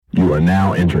You are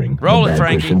now entering Roll the it, Bad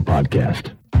Frankie. Christian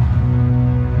Podcast.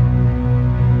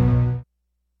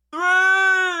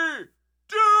 3,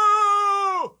 2,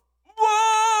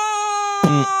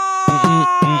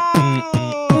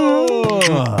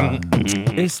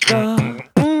 1. It's the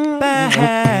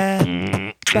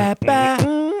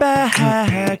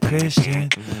bad Christian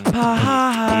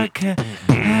podcast.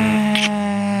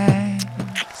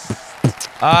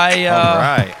 I All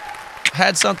right.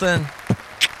 had something.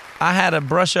 I had a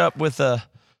brush up with the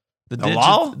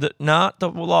law? not the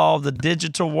law of the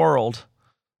digital world.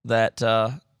 That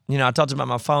I talked about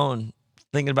my phone.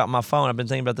 Thinking about my phone, I've been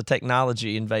thinking about the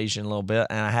technology invasion a little bit,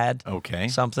 and I had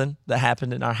something that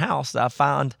happened in our house that I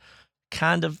found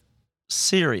kind of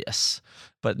serious,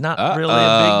 but not really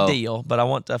a big deal. But I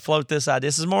want to float this idea.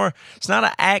 This is more. It's not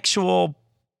an actual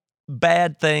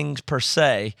bad thing per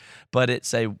se, but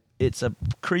it's a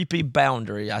creepy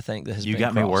boundary, I think, that has been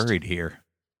crossed. You got me worried here.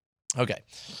 Okay.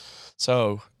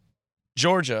 So,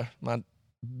 Georgia, my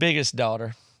biggest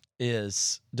daughter,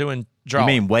 is doing drawing.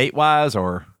 You mean weight-wise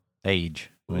or age?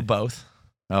 Both.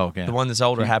 Oh, okay. The one that's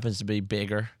older happens to be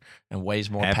bigger and weighs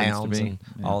more pounds and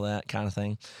all that kind of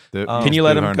thing. Can you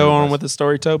let him go on with the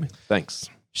story, Toby? Thanks.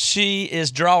 She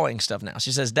is drawing stuff now.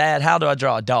 She says, "Dad, how do I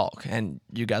draw a dog?" And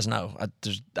you guys know,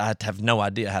 I have no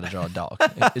idea how to draw a dog.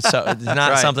 It's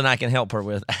not something I can help her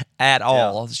with at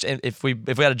all. Yeah. If we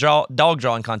had a dog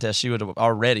drawing contest, she would have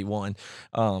already won.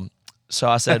 So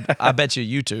I said, I bet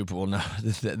you YouTube will know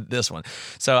this one.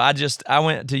 So I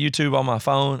went to YouTube on my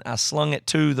phone. I slung it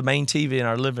to the main TV in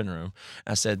our living room.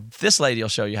 I said, "This lady will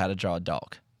show you how to draw a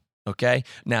dog." Okay.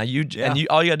 Now all you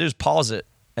gotta do is pause it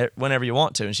whenever you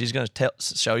want to, and she's going to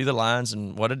show you the lines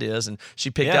and what it is. And she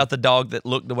picked out the dog that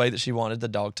looked the way that she wanted the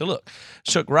dog to look.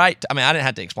 Shook right. I mean, I didn't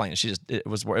have to explain it. It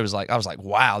was like, I was like,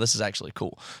 wow, this is actually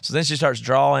cool. So then she starts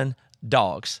drawing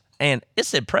dogs, and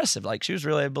it's impressive. Like, she was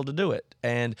really able to do it.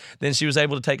 And then she was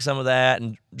able to take some of that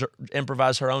and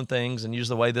improvise her own things and use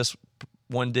the way this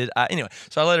one did. Anyway,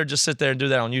 so I let her just sit there and do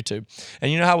that on YouTube.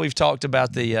 And you know how we've talked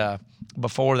about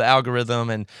before the algorithm,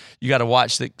 and you got to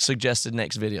watch the suggested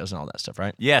next videos and all that stuff,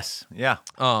 right? Yes. Yeah.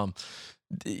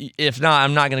 If not,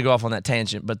 I'm not going to go off on that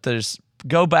tangent, but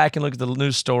go back and look at the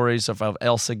news stories of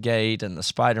Elsa Gate and the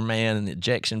Spider-Man and the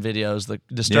ejection videos, the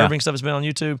disturbing stuff that's been on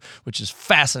YouTube, which is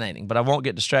fascinating, but I won't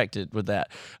get distracted with that.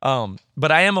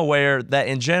 But I am aware that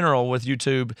in general with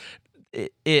YouTube,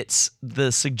 it's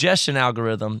the suggestion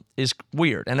algorithm is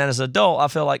weird. And as an adult, I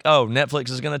feel like, Netflix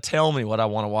is going to tell me what I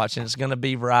want to watch, and it's going to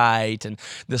be right. And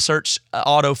the search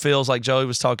auto fills, like Joey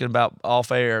was talking about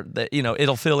off air, that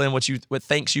it'll fill in what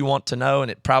thinks you want to know, and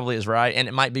it probably is right, and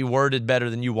it might be worded better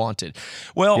than you wanted.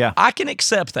 Well, I can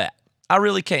accept that. I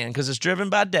really can, because it's driven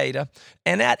by data,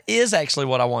 and that is actually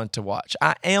what I wanted to watch.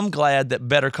 I am glad that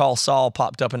Better Call Saul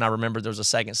popped up, and I remembered there was a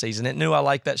second season. It knew I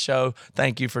liked that show.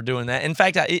 Thank you for doing that. In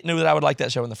fact, it knew that I would like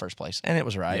that show in the first place, and it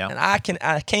was right. Yeah. And I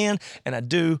can, and I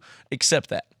do accept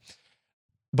that.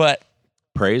 But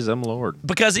praise them, Lord.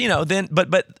 Because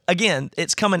but again,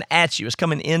 it's coming at you. It's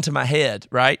coming into my head,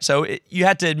 right? So you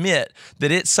have to admit that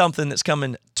it's something that's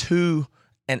coming to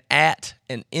and at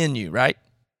and in you, right?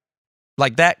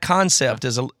 Like, that concept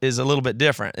is a little bit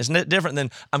different. It's not different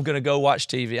than I'm going to go watch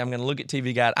TV. I'm going to look at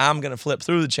TV Guide. I'm going to flip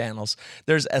through the channels.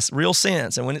 There's a real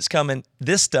sense. And when it's coming,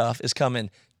 this stuff is coming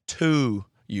to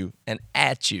you and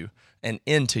at you and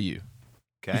into you.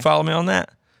 Okay. You follow me on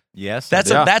that? Yes. That's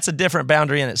a different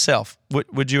boundary in itself.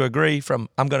 Would you agree from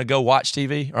I'm going to go watch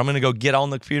TV, or I'm going to go get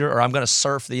on the computer, or I'm going to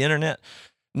surf the internet?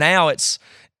 Now it's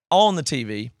on the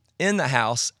TV, in the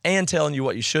house, and telling you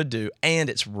what you should do, and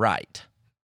it's right.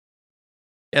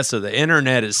 Yeah, so the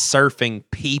internet is surfing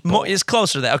people. It's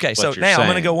closer to that. Okay, so now I'm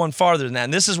going to go one farther than that.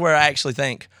 And this is where I actually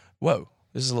think, whoa,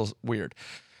 this is a little weird.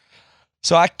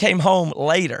 So I came home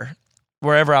later,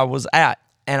 wherever I was at,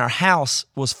 and our house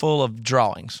was full of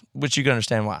drawings, which you can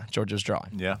understand why Georgia's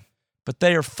drawing. Yeah. But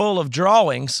they are full of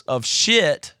drawings of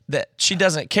shit that she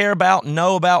doesn't care about,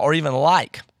 know about, or even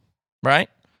like, right?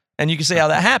 And you can see how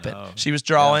that happened. She was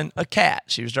drawing a cat.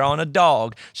 She was drawing a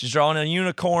dog. She's drawing a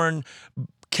unicorn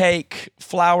cake,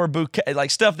 flower bouquet, like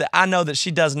stuff that I know that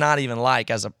she does not even like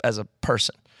as a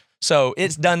person. So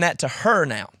it's done that to her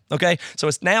now. Okay, so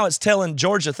it's telling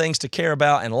Georgia things to care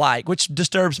about and like, which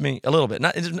disturbs me a little bit.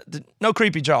 No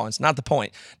creepy drawings, not the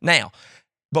point. Now,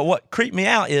 but what creeped me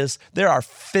out is there are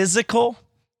physical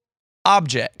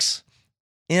objects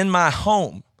in my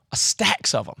home,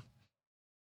 stacks of them,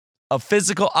 of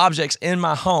physical objects in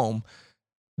my home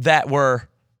that were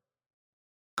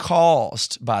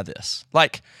caused by this.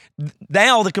 Like,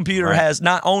 now the computer has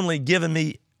not only given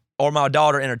me or my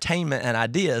daughter entertainment and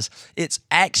ideas, it's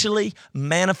actually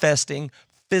manifesting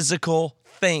physical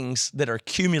things that are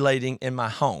accumulating in my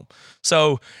home.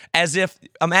 So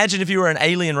imagine if you were an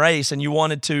alien race and you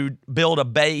wanted to build a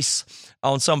base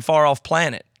on some far off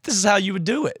planet. This is how you would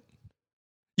do it.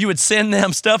 You would send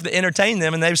them stuff to entertain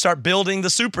them, and they would start building the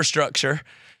superstructure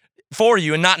for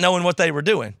you and not knowing what they were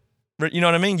doing. You know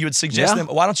what I mean? You would suggest them,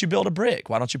 why don't you build a brick?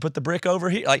 Why don't you put the brick over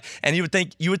here? And you would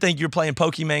think you're playing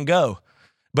Pokemon Go.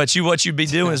 But what you'd be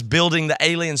doing is building the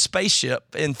alien spaceship,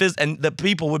 and the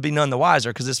people would be none the wiser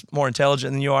because it's more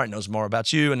intelligent than you are. It knows more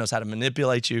about you and knows how to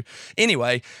manipulate you.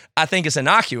 Anyway, I think it's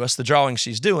innocuous, the drawing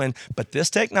she's doing, but this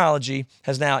technology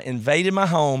has now invaded my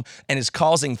home and is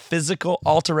causing physical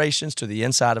alterations to the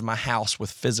inside of my house with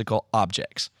physical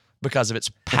objects because of its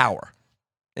power.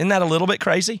 Isn't that a little bit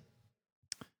crazy?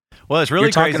 Well, it's really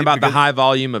You're talking crazy about the because- high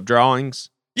volume of drawings.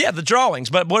 Yeah, the drawings.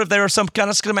 But what if there was some kind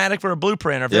of schematic for a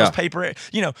blueprint, or if there was paper?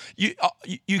 You know,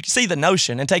 you see the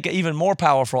notion and take an even more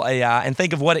powerful AI and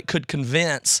think of what it could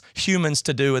convince humans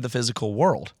to do in the physical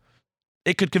world.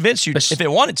 It could convince you, if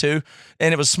it wanted to,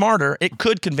 and it was smarter, it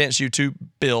could convince you to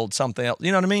build something else.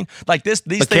 You know what I mean? Like these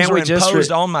things were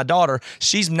imposed on my daughter.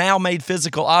 She's now made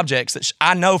physical objects that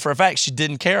I know for a fact she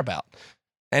didn't care about.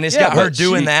 And it's got her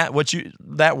doing that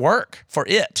work for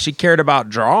it. She cared about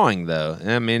drawing, though.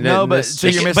 I mean, no, but so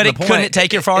you're missing the point. Couldn't it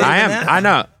take it farther than that? I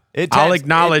know. I'll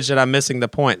acknowledge that I'm missing the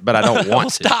point, but I don't want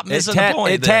to. Stop missing the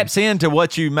point. It taps into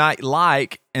what you might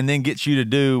like and then gets you to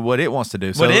do what it wants to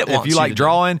do. So if you like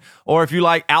drawing, or if you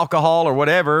like alcohol or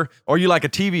whatever, or you like a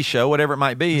TV show, whatever it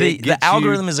might be, the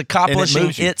algorithm is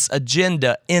accomplishing its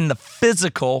agenda in the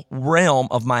physical realm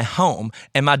of my home,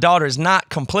 and my daughter is not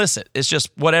complicit. It's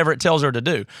just whatever it tells her to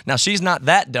do. Now, she's not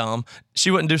that dumb.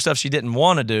 She wouldn't do stuff she didn't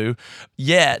want to do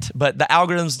yet, but the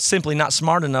algorithm's simply not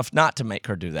smart enough not to make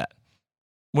her do that.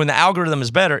 When the algorithm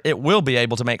is better, it will be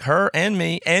able to make her and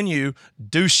me and you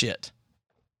do shit.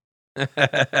 With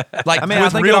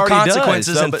real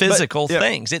consequences and physical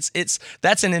things.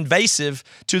 That's an invasive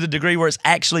to the degree where it's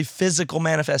actually physical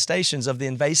manifestations of the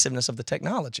invasiveness of the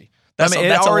technology. That's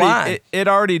a line. It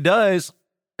already does,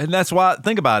 and that's why,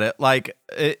 think about it. Like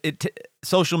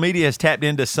social media has tapped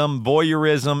into some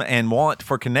voyeurism and want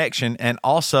for connection, and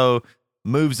also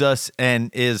moves us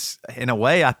and is, in a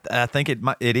way, I think it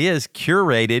is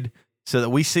curated so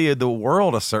that we see the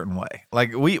world a certain way.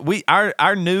 Like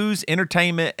our news,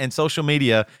 entertainment, and social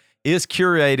media is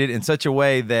curated in such a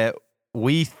way that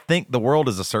we think the world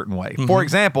is a certain way. Mm-hmm. For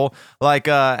example, like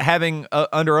having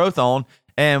Under Oath on,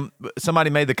 and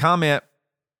somebody made the comment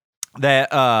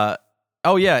that,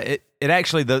 it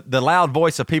actually, the loud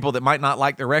voice of people that might not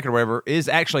like the record or whatever is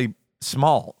actually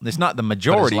small. It's not the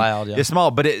majority. But it's loud, yeah. It's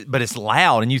small, but it's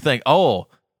loud, and you think, oh,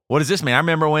 what does this mean? I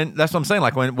remember that's what I'm saying.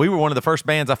 Like when we were one of the first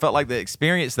bands, I felt like they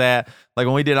experienced that. Like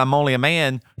when we did "I'm Only a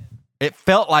Man," it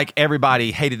felt like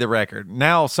everybody hated the record.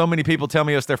 Now, so many people tell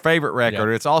me it's their favorite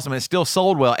record. It's awesome. It still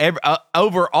sold well.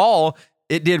 Overall,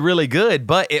 it did really good,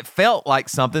 but it felt like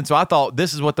something. So I thought,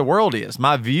 this is what the world is.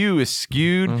 My view is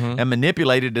skewed and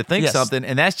manipulated to think something,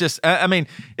 and that's just. I mean,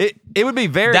 it would be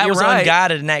very. That was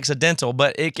unguided and accidental,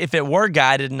 but if it were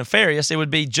guided and nefarious, it would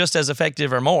be just as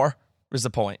effective or more. Is the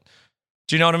point?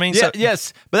 Do you know what I mean? Yeah,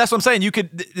 yes, but that's what I'm saying. You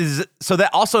could. So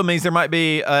that also means there might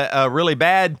be a really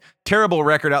bad, terrible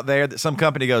record out there that some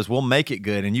company goes, "We'll make it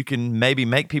good," and you can maybe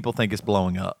make people think it's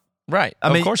blowing up. Right. I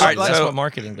mean, of course, that's what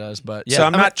marketing does. But yeah, so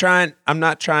I'm not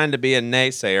trying to be a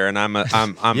naysayer, and I'm yes,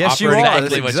 operating you are.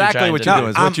 That's exactly what you're doing.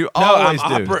 It's what you always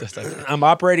do. I'm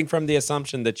operating from the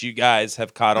assumption that you guys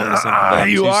have caught on to something that I'm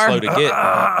too slow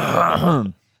to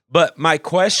get. But my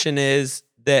question is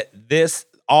that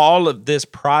all of this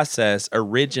process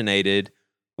originated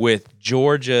with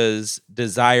Georgia's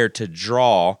desire to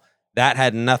draw. That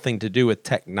had nothing to do with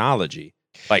technology.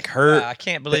 Like her, I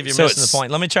can't believe you're missing the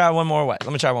point. Let me try one more way.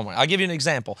 I'll give you an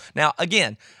example. Now,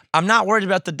 again, I'm not worried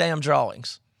about the damn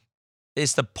drawings.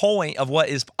 It's the point of what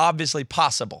is obviously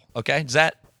possible. Okay,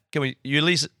 you at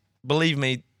least believe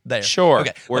me there? Sure.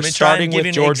 Okay. We're starting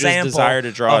with Georgia's desire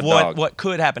to draw a dog. What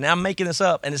could happen. Now, I'm making this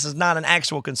up, and this is not an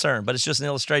actual concern, but it's just an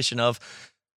illustration of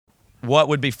what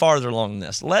would be farther along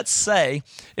this. Let's say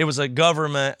it was a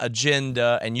government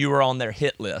agenda and you were on their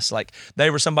hit list. Like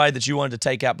they were somebody that you wanted to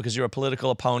take out because you're a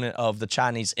political opponent of the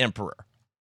Chinese emperor.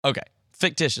 Okay,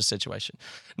 fictitious situation.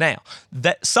 Now,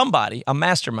 that somebody, a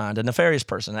mastermind, a nefarious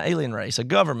person, an alien race, a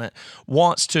government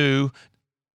wants to,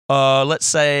 let's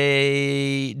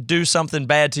say, do something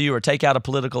bad to you or take out a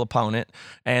political opponent,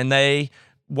 and they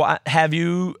have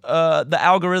you the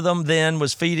algorithm then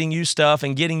was feeding you stuff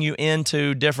and getting you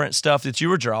into different stuff that you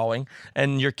were drawing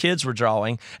and your kids were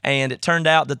drawing, and it turned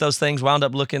out that those things wound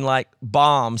up looking like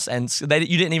bombs, and you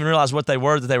didn't even realize what they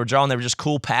were that they were drawing. They were just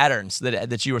cool patterns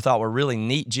that you thought were really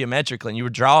neat geometrically, and you were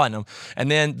drawing them, and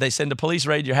then they send a police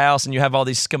raid your house and you have all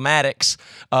these schematics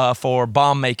for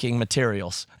bomb making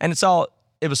materials, and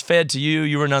it was fed to you.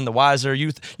 You were none the wiser.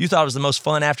 You thought it was the most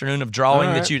fun afternoon of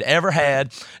drawing that you'd ever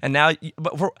had, and now,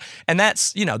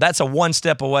 that's a one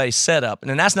step away setup,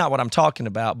 and that's not what I'm talking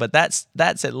about. But that's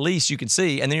at least you can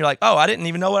see, and then you're like, oh, I didn't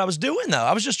even know what I was doing though.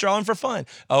 I was just drawing for fun.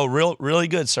 Oh, really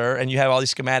good, sir. And you have all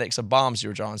these schematics of bombs you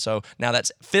were drawing. So now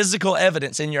that's physical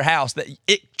evidence in your house that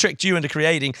it tricked you into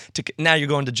creating. Now you're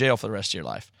going to jail for the rest of your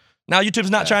life. Now YouTube's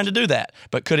not trying to do that,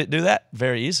 but could it do that?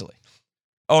 Very easily.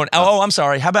 Oh, I'm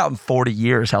sorry. How about in 40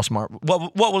 years? How smart?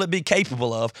 What will it be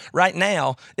capable of? Right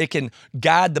now, it can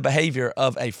guide the behavior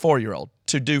of a 4-year-old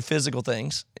to do physical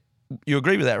things. You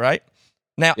agree with that, right?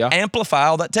 Now, amplify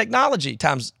all that technology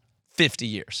times 50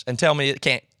 years and tell me it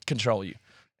can't control you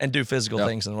and do physical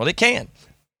things in the world. It can.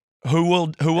 Who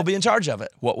will be in charge of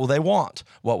it? What will they want?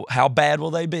 How bad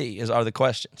will they be? Are the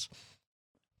questions.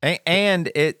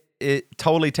 And it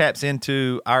totally taps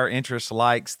into our interests,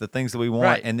 likes, the things that we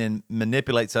want, and then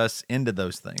manipulates us into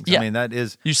those things. Yeah. I mean, that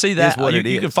is you see that is what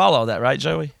you can follow that, right,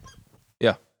 Joey?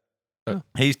 Yeah.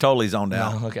 He's totally zoned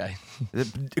out. Oh, okay.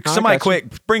 Somebody quick,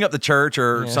 bring up the church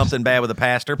or something bad with the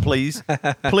pastor, please.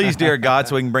 Please, dear God,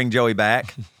 so we can bring Joey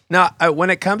back. Now,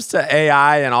 when it comes to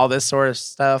AI and all this sort of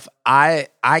stuff, I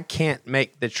can't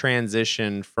make the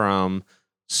transition from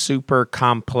super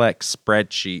complex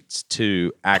spreadsheets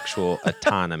to actual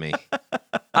autonomy.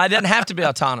 It doesn't have to be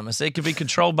autonomous. It could be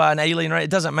controlled by an alien. It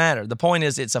doesn't matter. The point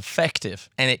is it's effective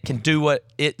and it can do what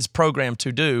it's programmed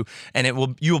to do, and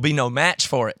you will be no match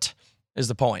for it, is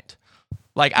the point.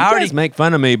 Like, you guys make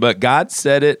fun of me, but God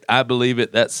said it. I believe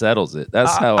it. That settles it.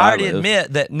 That's how I already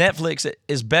admit that Netflix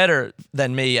is better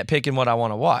than me at picking what I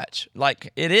want to watch.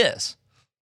 Like, it is.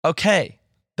 Okay.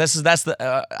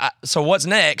 So what's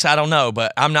next? I don't know,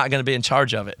 but I'm not going to be in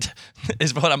charge of it.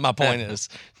 Is what my point is.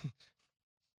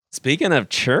 Speaking of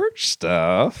church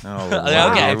stuff,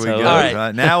 okay, here we go. All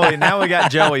right. Now we got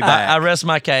Joey back. I rest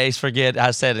my case. Forget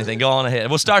I said anything. Go on ahead.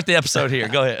 We'll start the episode here.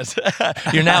 Go ahead.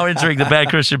 You're now entering the Bad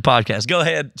Christian Podcast. Go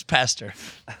ahead, Pastor.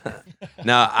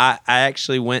 No, I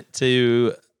actually went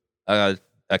to a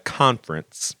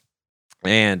conference,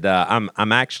 and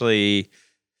I'm actually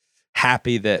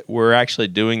happy that we're actually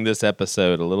doing this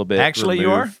episode a little bit. Actually,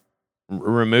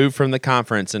 removed from the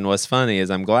conference. And what's funny is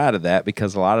I'm glad of that,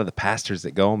 because a lot of the pastors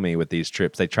that go with me with these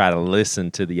trips, they try to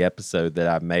listen to the episode that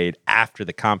I made after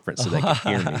the conference so they can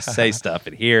hear me say stuff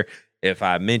and hear if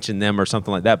I mention them or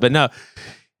something like that. But no,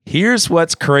 here's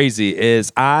what's crazy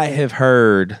is I have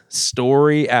heard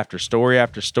story after story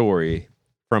after story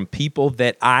from people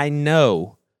that I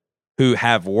know who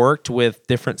have worked with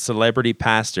different celebrity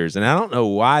pastors. And I don't know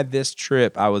why this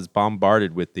trip I was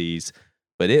bombarded with these,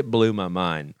 but it blew my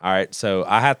mind. All right, so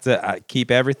I have to keep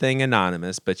everything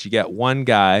anonymous, but you got one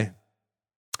guy,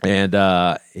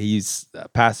 and he's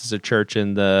pastors a church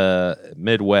in the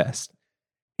Midwest.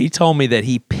 He told me that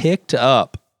he picked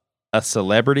up a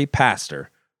celebrity pastor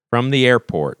from the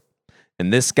airport,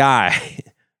 and this guy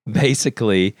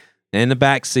basically in the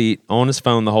back seat on his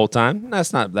phone the whole time.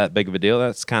 That's not that big of a deal.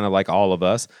 That's kind of like all of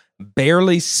us.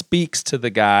 Barely speaks to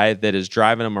the guy that is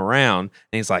driving him around.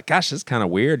 And he's like, gosh, this is kind of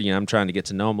weird. I'm trying to get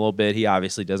to know him a little bit. He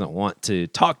obviously doesn't want to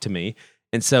talk to me.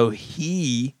 And so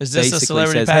he is this a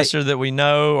celebrity pastor that we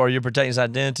know, or you're protecting his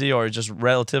identity, or just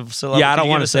relative celebrity? Yeah, I don't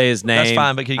want to say his name. That's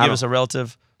fine, but can you give us a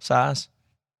relative size?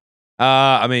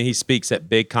 I mean, he speaks at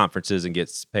big conferences and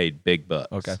gets paid big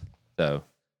bucks. Okay. So,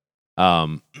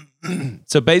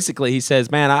 so basically he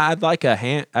says, man, I'd like I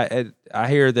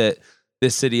hear that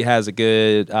this city has a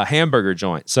good hamburger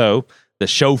joint. So the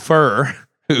chauffeur,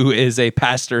 who is a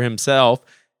pastor himself,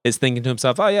 is thinking to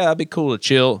himself, oh yeah, that'd be cool to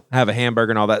chill, have a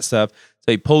hamburger and all that stuff.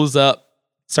 So he pulls up,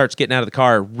 starts getting out of the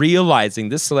car, realizing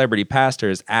this celebrity pastor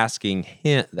is asking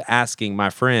my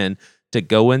friend to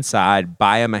go inside,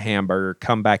 buy him a hamburger,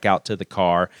 come back out to the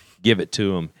car, give it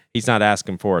to him. He's not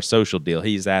asking for a social deal.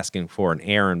 He's asking for an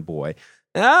errand boy.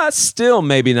 Still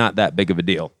maybe not that big of a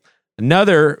deal.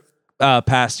 Another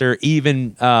pastor,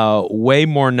 even way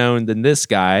more known than this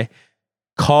guy,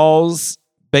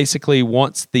 basically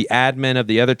wants the admin of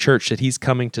the other church that he's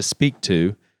coming to speak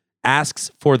to,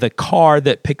 asks for the car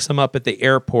that picks him up at the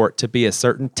airport to be a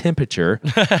certain temperature,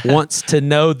 wants to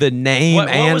know the name what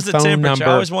and was the phone temperature? number.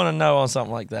 I always want to know on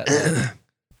something like that.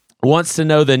 Wants to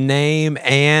know the name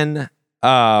and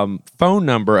phone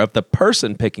number of the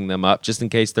person picking them up, just in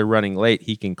case they're running late.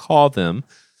 He can call them.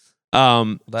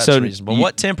 That's reasonable.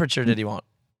 What temperature did he want?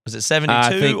 Was it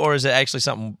 72 or is it actually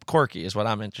something quirky? Is what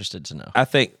I'm interested to know. I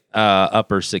think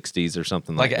upper 60s or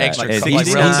something like that. Extra, And like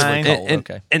relatively cold.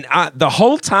 Okay. And the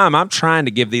whole time I'm trying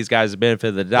to give these guys the benefit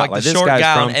of the doubt. Like the short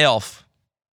guy on Elf.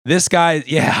 This guy,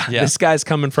 this guy's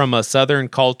coming from a Southern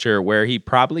culture where he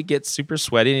probably gets super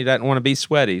sweaty and he doesn't want to be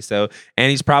sweaty. So, and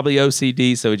he's probably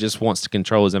OCD, so he just wants to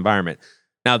control his environment.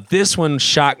 Now, this one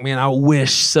shocked me, and I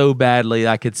wish so badly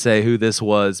I could say who this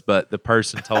was, but the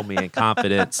person told me in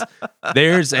confidence.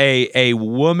 There's a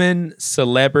woman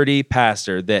celebrity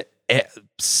pastor that,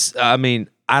 I mean,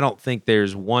 I don't think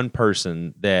there's one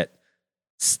person that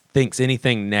thinks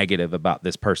anything negative about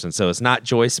this person. So it's not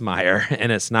Joyce Meyer,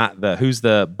 and it's not who's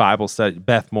the Bible study,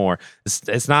 Beth Moore.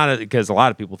 It's not because a lot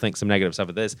of people think some negative stuff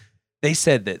of this. They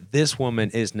said that this woman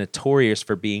is notorious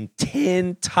for being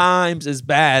 10 times as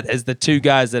bad as the two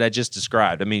guys that I just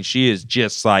described. I mean, she is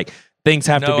just like, things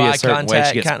have to be a certain way.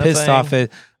 She gets pissed off.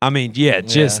 I mean,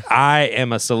 I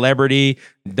am a celebrity.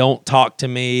 Don't talk to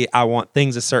me. I want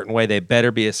things a certain way. They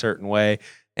better be a certain way.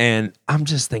 And I'm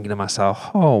just thinking to myself,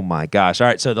 oh my gosh. All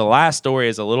right, so the last story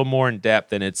is a little more in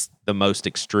depth and it's the most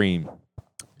extreme.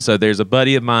 So there's a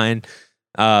buddy of mine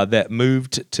that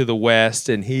moved to the West,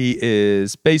 and he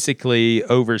is basically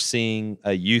overseeing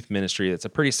a youth ministry that's a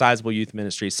pretty sizable youth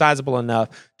ministry, sizable enough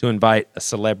to invite a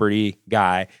celebrity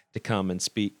guy to come and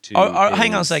speak to.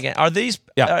 Hang on a second. Are these,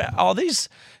 all these,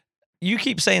 you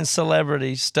keep saying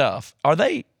celebrity stuff. Are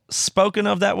they spoken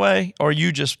of that way, or are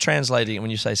you just translating it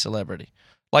when you say celebrity?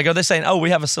 Like, are they saying, we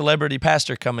have a celebrity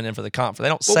pastor coming in for the conference? They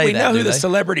don't say that, we know who the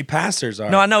celebrity pastors are.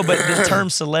 No, I know, but the term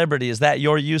celebrity, is that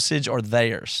your usage or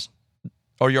theirs?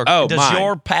 Or does mine.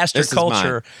 Your pastor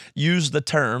culture use the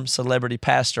term celebrity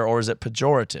pastor, or is it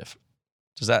pejorative?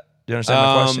 Do you understand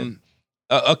my question?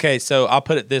 Okay, so I'll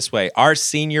put it this way. Our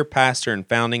senior pastor and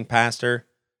founding pastor,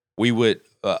 we would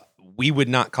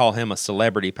not call him a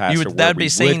celebrity pastor. That'd be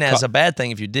seen as a bad thing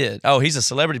if you did. Oh, he's a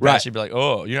celebrity pastor. Right. You'd be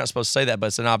like, you're not supposed to say that, but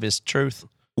it's an obvious truth.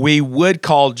 We would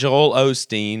call Joel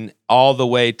Osteen all the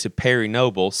way to Perry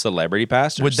Noble celebrity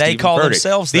pastors. Would they call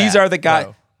themselves that? These are the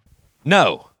guys.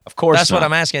 No. Of course That's not. what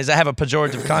I'm asking. Does that have a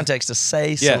pejorative context to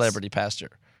say celebrity pastor?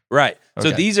 Right. Okay.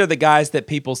 So these are the guys that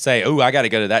people say, I got to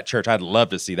go to that church. I'd love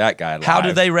to see that guy live. How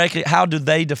do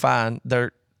they define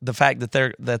the fact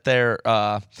that their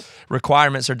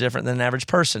requirements are different than an average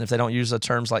person if they don't use the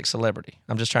terms like celebrity?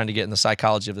 I'm just trying to get in the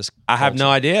psychology of this culture. I have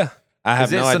no idea.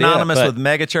 Is it synonymous with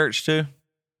megachurch too?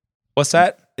 What's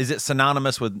that? Is it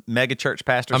synonymous with megachurch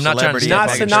pastors? I'm not trying to It's not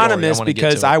synonymous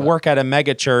because I work at a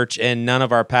megachurch and none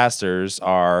of our pastors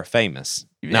are famous.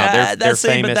 No, they're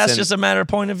famous. But that's just a matter of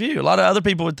point of view. A lot of other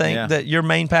people would think that your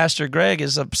main pastor, Greg,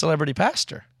 is a celebrity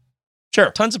pastor.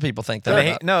 Sure. Tons of people think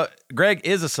that. Greg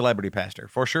is a celebrity pastor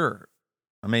for sure.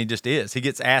 I mean, he just is. He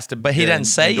gets asked to, but he doesn't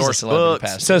say he's a celebrity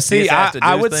pastor. So see,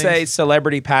 I would say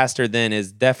celebrity pastor then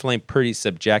is definitely pretty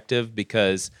subjective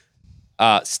because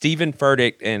Stephen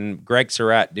Furtick and Greg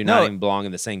Surratt do not even belong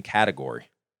in the same category.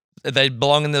 They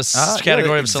belong in this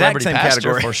category of celebrity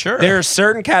pastor for sure. There are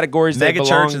certain categories that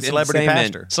belong in celebrity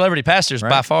pastor. Celebrity pastors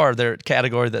by far their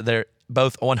category that they're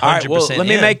both 100%. All right,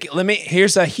 well,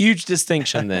 here's a huge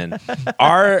distinction then.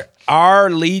 Our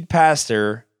lead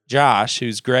pastor, Josh,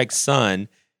 who's Greg's son,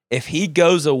 if he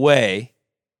goes away,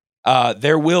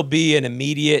 there will be an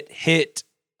immediate hit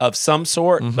of some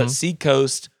sort, but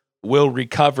Seacoast will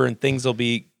recover and things will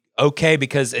be okay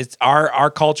because it's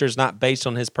our culture is not based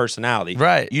on his personality.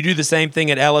 Right. You do the same thing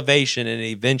at Elevation and it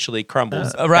eventually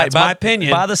crumbles. Right. That's my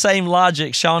opinion. By the same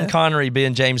logic, Sean Connery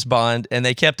being James Bond, and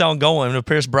they kept on going with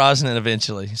Pierce Brosnan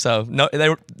eventually. So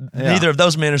neither of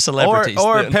those men are celebrities.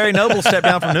 Or Perry Noble stepped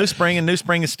down from New Spring, and New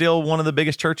Spring is still one of the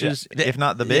biggest churches, if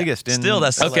not the biggest. Still,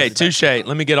 that's okay. Touche.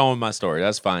 Let me get on with my story.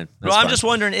 That's fine. I'm just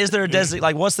wondering: is there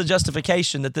a what's the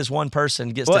justification that this one person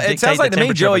gets to dictate it sounds like the to me,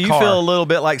 temperature Joe, of a you car? feel a little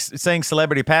bit like saying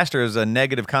celebrity pastor is a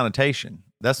negative connotation.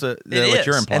 That's what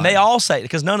you're implying. And they all say it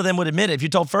because none of them would admit it. If you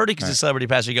told Furtick he's a celebrity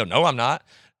pastor, you go, no, I'm not.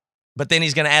 But then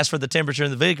he's going to ask for the temperature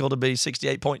in the vehicle to be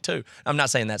 68.2. I'm not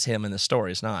saying that's him in the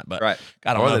story. It's not. But I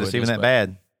don't know. That it's even that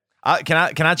bad.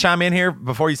 Can I chime in here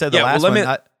before you said the last one?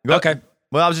 Okay.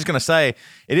 Well, I was just going to say,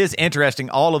 it is interesting.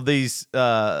 All of these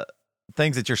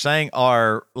things that you're saying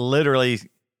are literally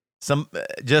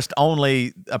just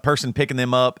only a person picking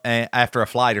them up after a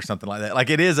flight or something like that. Like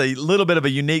it is a little bit of a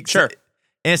unique. Sure.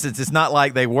 instance. It's not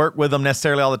like they work with them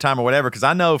necessarily all the time or whatever, because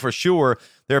I know for sure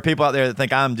there are people out there that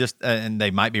think I'm just, and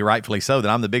they might be rightfully so, that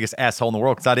I'm the biggest asshole in the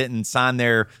world because I didn't sign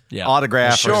their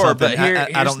autograph or something. But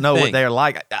I don't know what they're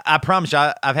like. I promise you,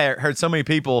 I've heard so many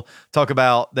people talk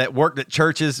about that worked at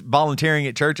churches, volunteering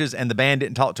at churches, and the band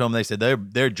didn't talk to them. They said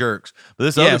they're jerks. But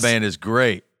this other band is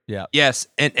great. Yeah. Yes.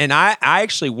 And I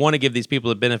actually want to give these people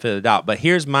the benefit of the doubt, but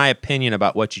here's my opinion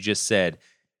about what you just said.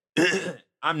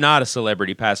 I'm not a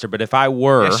celebrity pastor, but if I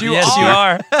were, yes, you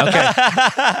are.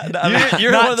 Okay,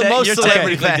 you're one of the most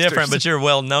celebrity pastors. Different, but you're a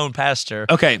well-known pastor.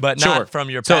 Okay, but sure. not from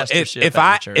your pastorship.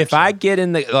 So if I get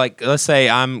in the, like, let's say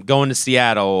I'm going to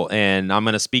Seattle and I'm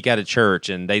going to speak at a church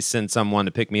and they send someone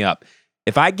to pick me up.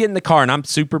 If I get in the car and I'm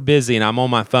super busy and I'm on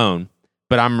my phone,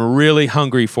 but I'm really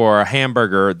hungry for a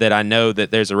hamburger that I know that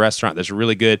there's a restaurant that's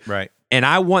really good, right? And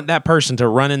I want that person to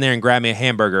run in there and grab me a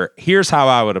hamburger. Here's how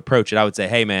I would approach it. I would say,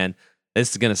 hey, man,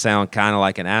 this is going to sound kind of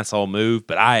like an asshole move,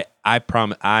 but I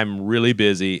promise I'm really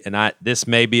busy, and this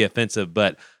may be offensive,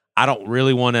 but I don't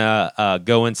really want to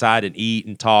go inside and eat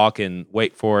and talk and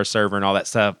wait for a server and all that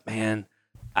stuff. Man,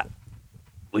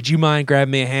 would you mind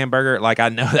grabbing me a hamburger? Like, I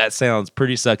know that sounds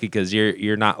pretty sucky because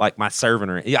you're not like my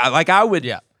servant or like I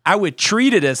would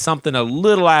treat it as something a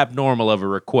little abnormal of a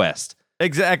request.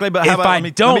 Exactly, but how about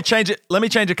let me change it. Let me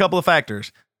change a couple of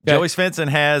factors. Okay. Joey Svensson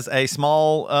has a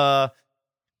small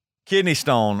kidney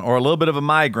stone or a little bit of a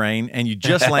migraine, and you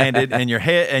just landed, and your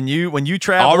head, and when you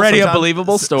travel, already a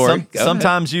believable story.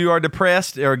 Sometimes you are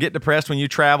depressed or get depressed when you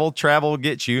travel. Travel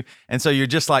gets you, and so you're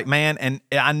just like, man. And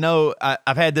I know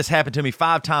I've had this happen to me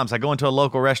 5 times. I go into a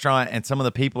local restaurant, and some of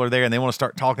the people are there, and they want to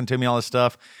start talking to me all this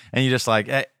stuff, and you're just like,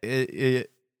 and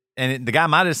the guy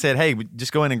might have said, "Hey,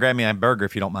 just go in and grab me a burger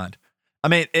if you don't mind." I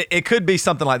mean, it could be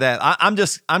something like that.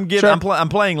 I'm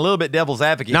playing a little bit devil's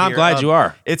advocate. No, I'm glad you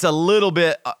are. It's a little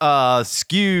bit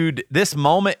skewed. This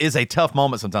moment is a tough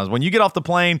moment sometimes. When you get off the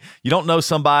plane, you don't know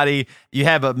somebody. You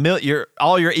have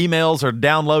all your emails are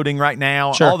downloading right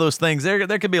now. Sure. All those things. There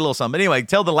could be a little something. But anyway,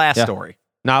 tell the last story.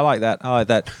 No, I like that. All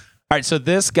right, so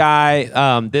this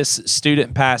guy, this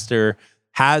student pastor,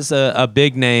 has a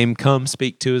big name. Come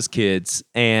speak to his kids,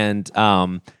 and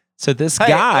so this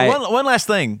guy. One last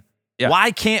thing. Yeah.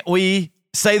 Why can't we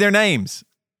say their names?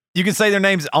 You can say their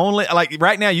names only. Like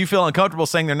right now, you feel uncomfortable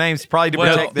saying their names, probably to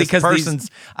protect this person's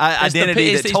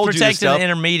identity that told you this stuff. He's protecting the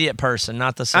intermediate person,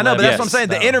 not the celebrity. I know, but that's what I'm saying.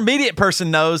 The intermediate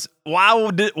person knows.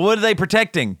 What are they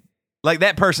protecting? Like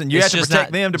that person, you have to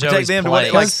protect them to protect them.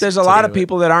 There's a lot of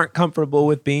people that aren't comfortable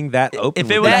with being that open. If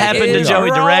it would happen to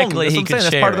Joey directly, he could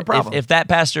share part of the problem. If that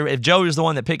pastor, if Joey was the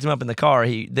one that picked him up in the car,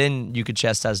 then you could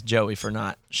chastise Joey for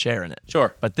not sharing it.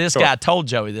 Sure. But this guy told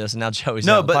Joey this, and now Joey's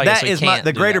no. But that is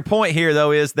the greater point here,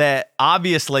 though, is that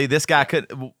obviously this guy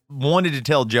wanted to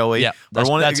tell Joey,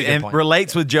 and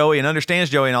relates with Joey and understands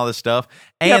Joey and all this stuff.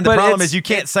 And the problem is you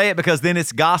can't say it because then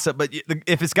it's gossip. But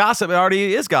if it's gossip, it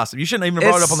already is gossip. You shouldn't even have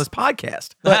brought it up on this podcast.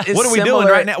 What are we doing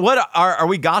right now? What are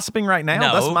we gossiping right now?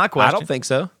 No, that's my question. I don't think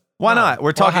so. Why not?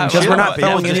 We're talking because we're not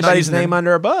throwing anybody's name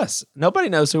under a bus. Nobody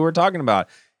knows who we're talking about.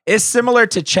 It's similar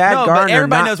to Chad Garner. But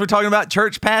everybody knows we're talking about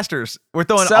church pastors. We're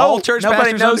throwing all church pastors.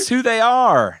 Nobody knows who they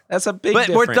are. That's a big difference.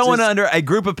 But we're throwing under a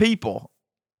group of people.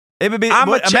 It would be. I'm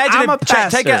a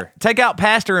pastor. Take out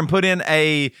pastor and put in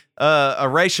a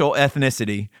racial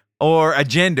ethnicity or a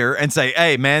gender and say,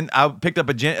 "Hey, man, I picked up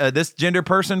this gender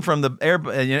person from the air."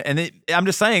 And I'm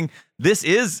just saying, this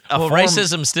is a form.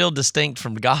 Racism's still distinct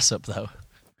from gossip, though.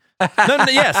 No,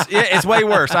 yes, it's way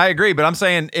worse. I agree, but I'm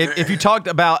saying if you talked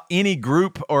about any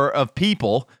group or of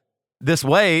people this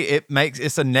way,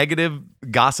 it's a negative,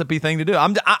 gossipy thing to do.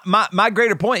 My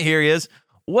greater point here is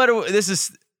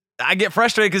I get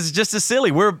frustrated because it's just as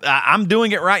silly. I'm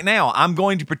doing it right now. I'm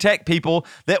going to protect people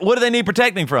that. What do they need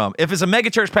protecting from? If it's a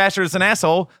megachurch pastor that's an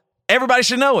asshole, everybody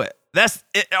should know it. That's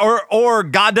it, or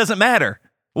God doesn't matter.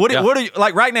 What are you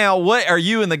like right now? What are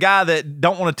you and the guy that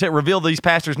don't want to reveal these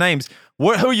pastors' names? Who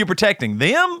are you protecting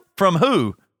them from?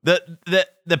 Who?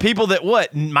 The people that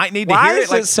might need to hear it?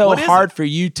 Why is it so hard for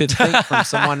you to think from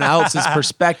someone else's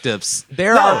perspectives?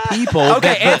 There are people.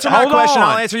 Okay, answer my question.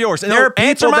 I'll answer yours.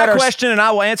 Answer my question, and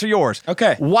I will answer yours.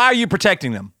 Okay. Why are you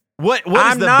protecting them? What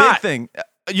is the big thing?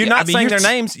 You're not saying their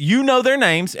names. You know their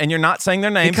names, and you're not saying their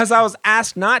names because I was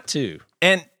asked not to.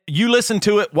 And you listen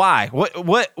to it. Why?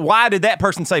 Why did that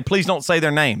person say, "Please don't say their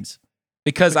names"?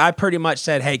 Because I pretty much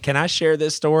said, "Hey, can I share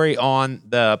this story on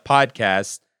the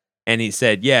podcast?" And he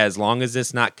said, "Yeah, as long as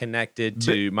it's not connected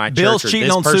to my Bill's church or cheating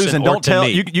this on person Susan. or Don't to tell.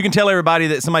 me." You can tell everybody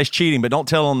that somebody's cheating, but don't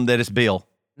tell them that it's Bill.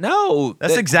 No,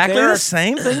 That's exactly the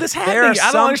same thing that's happening. I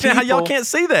don't some understand how y'all people- can't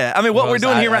see that. I mean, what we're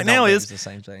doing here right now is the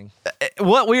same thing.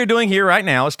 what we are doing here right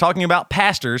now is talking about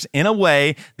pastors in a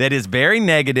way that is very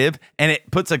negative, and it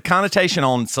puts a connotation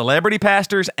on celebrity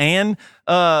pastors and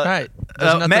Right.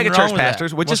 There's nothing mega wrong church with that.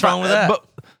 pastors, which What's is wrong fine. with that? But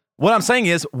what I'm saying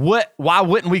is, why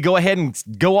wouldn't we go ahead and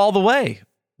go all the way?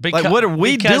 Like, what are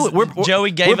we because doing? Joey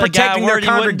gave we're a guy protecting a their word he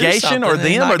wouldn't do congregation or something, and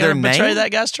he's them not or their gonna betray name.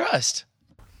 that guy's trust.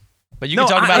 But you No,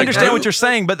 can talk about I understand a what group. you're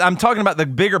saying, but I'm talking about the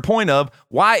bigger point of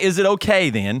why is it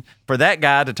okay then for that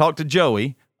guy to talk to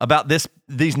Joey about these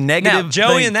negative Now,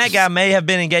 Joey things? and that guy may have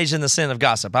been engaged in the sin of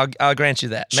gossip. I'll grant you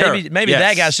that. Sure. Maybe Yes.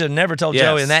 that guy should have never told Yes.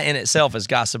 Joey, and that in itself is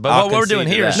gossip. But I'll what we're doing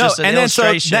concede to here is that. just an and then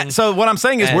illustration. so what I'm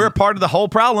saying is and- we're a part of the whole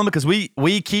problem because we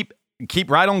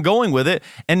keep right on going with it,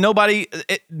 and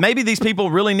maybe these people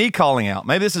really need calling out.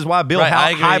 Maybe this is why Bill Right, I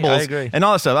agree, I Hybels agree. and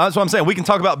all that stuff. That's what I'm saying. We can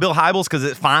talk about Bill Hybels because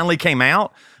it finally came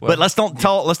out, but let's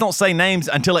don't say names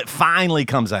until it finally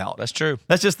comes out. That's true.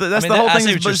 That's just the I mean, whole I thing.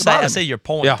 see that's what you're just saying. I bothering see me. your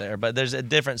point Yeah. there, but there's a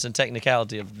difference in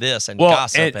technicality of this and Well,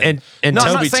 gossip. and No, I'm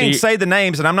Toby, not saying to- say the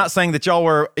names, and I'm not saying that y'all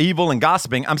were evil and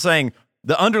gossiping. I'm saying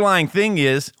the underlying thing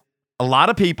is a lot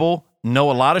of people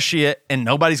know a lot of shit, and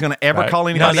nobody's going to ever call no,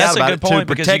 anybody that's out a about good it to point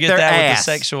because you protect get their that with the ass.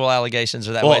 sexual allegations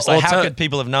or that Well, way. It's like, well, how could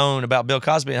people have known about Bill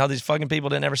Cosby and how these fucking people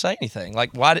didn't ever say anything? Like,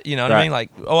 why? You know what I Right. mean?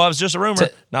 Like, oh, I was just a rumor.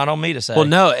 Not on me to say. Well,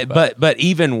 no, but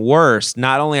even worse,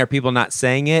 not only are people not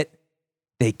saying it,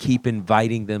 they keep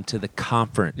inviting them to the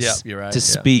conference Yeah, you're right. to Yeah.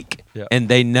 speak, Yeah. and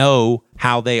they know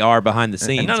how they are behind the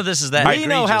scenes. And none of this is that. We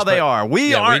know how egregious, they but- are. We Yeah,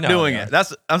 we aren't know how doing they it. are.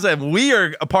 I'm saying we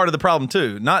are a part of the problem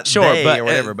too, not Sure, they but or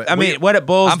whatever. But I mean, what it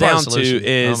boils I'm part down of the to solution. I don't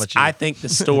know is, about you. I think the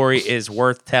story is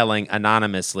worth telling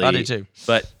anonymously. I do too.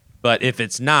 But if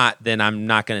it's not, then I'm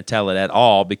not going to tell it at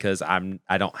all because I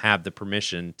don't have the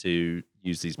permission to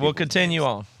use these. We'll people's continue names.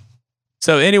 on.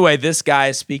 So anyway, this guy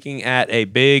is speaking at a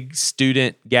big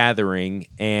student gathering,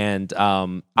 and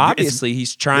obviously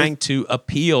he's trying to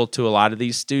appeal to a lot of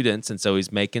these students, and so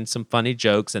he's making some funny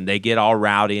jokes, and they get all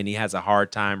rowdy, and he has a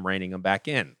hard time reining them back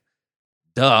in.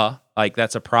 Duh. Like,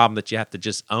 that's a problem that you have to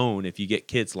just own. If you get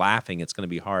kids laughing, it's going to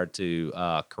be hard to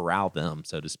corral them,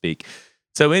 so to speak.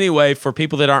 So anyway, for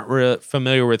people that aren't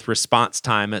familiar with response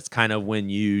time, it's kind of when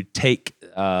you take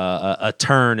a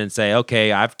turn and say,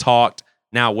 okay, I've talked.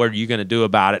 Now, what are you going to do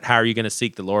about it? How are you going to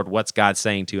seek the Lord? What's God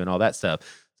saying to you and all that stuff?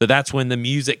 So that's when the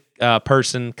music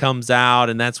person comes out,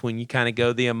 and that's when you kind of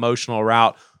go the emotional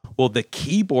route. Well, the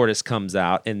keyboardist comes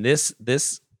out, and this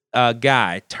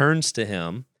guy turns to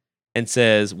him and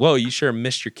says, whoa, you sure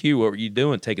missed your cue. What were you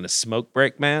doing? Taking a smoke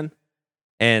break, man?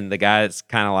 And the guy's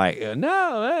kind of like,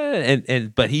 no.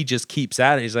 But he just keeps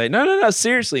at it. He's like, no,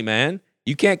 seriously, man.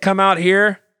 You can't come out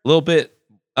here a little bit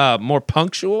more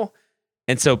punctual.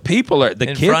 And so people the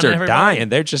In kids front of are everybody? dying.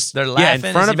 They're laughing.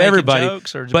 in front Is he of making everybody.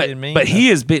 jokes or just but being mean? but he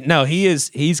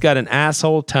is he's got an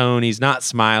asshole tone. He's not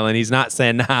smiling. He's not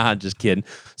saying, nah, I'm just kidding.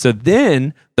 So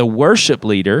then the worship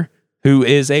leader, who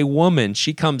is a woman,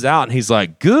 she comes out and he's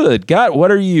like, good God,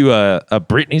 what are you, a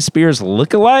Britney Spears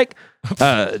lookalike?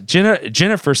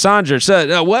 Jennifer Saunders said,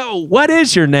 what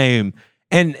is your name?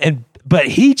 But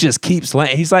he just keeps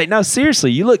he's like, no,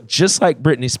 seriously, you look just like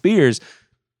Britney Spears.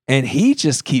 And he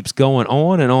just keeps going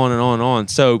on and on and on and on.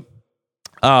 So,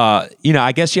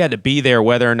 I guess you had to be there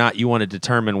whether or not you want to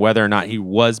determine whether or not he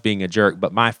was being a jerk.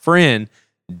 But my friend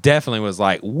definitely was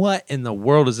like, what in the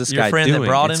world is this Your guy friend doing? that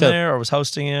brought And him so- there or was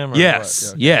hosting him? Or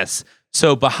Yes, what? yes.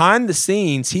 So behind the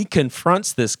scenes, he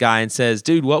confronts this guy and says,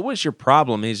 dude, what was your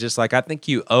problem? He's just like, I think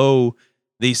you owe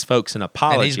these folks an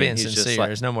apology. And he's being just sincere. like,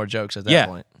 There's no more jokes at that Yeah.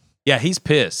 point. yeah, he's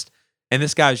pissed. And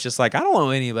this guy's just like, I don't owe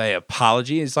anybody an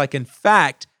apology. He's like, in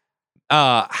fact,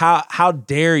 how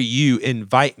dare you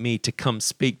invite me to come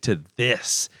speak to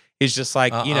this? He's just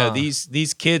like,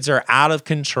 these kids are out of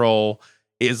control.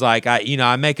 He's like,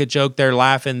 I make a joke, they're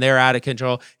laughing, they're out of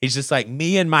control. He's just like,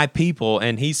 me and my people,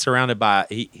 and he's surrounded by,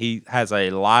 he has a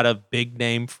lot of big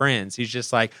name friends. He's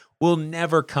just like, we'll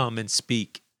never come and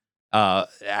speak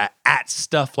at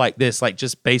stuff like this, like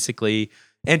just basically.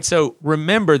 And so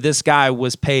remember, this guy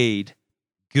was paid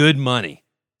good money.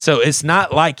 So it's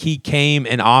not like he came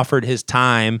and offered his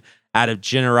time out of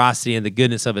generosity and the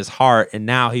goodness of his heart, and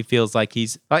now he feels like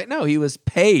he's like, no, he was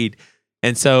paid.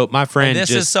 And so my friend, And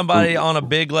this is somebody on a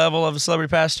big level of a celebrity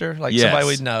pastor, like Yes. somebody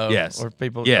we'd know, Yes. or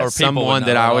people, yeah, or people someone would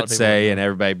that know, I a lot would of people say, would and know.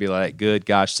 everybody be like, good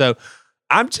gosh. So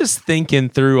I'm just thinking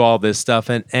through all this stuff,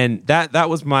 and that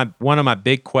was one of my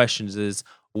big questions is,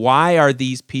 why are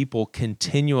these people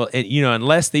continual? And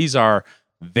unless these are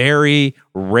very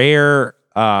rare,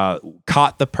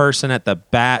 caught the person at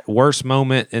the worst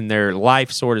moment in their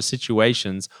life sort of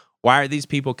situations, why are these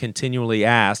people continually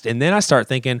asked? And then I start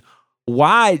thinking,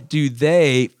 why do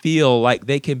they feel like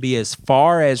they can be as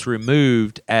far as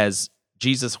removed as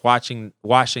Jesus washing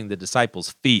the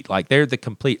disciples' feet? Like they're the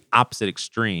complete opposite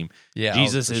extreme. Yeah,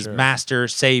 Jesus is master,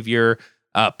 savior,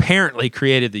 apparently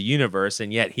created the universe,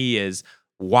 and yet he is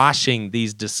washing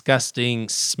these disgusting,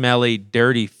 smelly,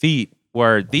 dirty feet,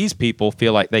 where these people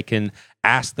feel like they can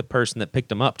ask the person that picked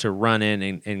them up to run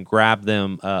in and grab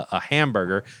them a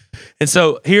hamburger. And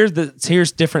so here's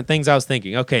different things I was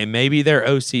thinking. Okay, maybe they're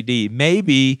OCD.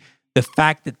 Maybe the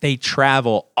fact that they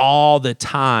travel all the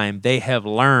time, they have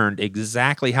learned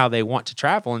exactly how they want to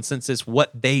travel. And since it's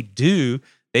what they do,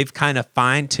 they've kind of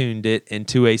fine-tuned it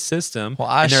into a system. Well,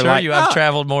 I assure you, I've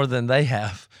traveled more than they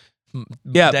have.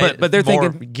 Yeah, but they're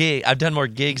thinking I've done more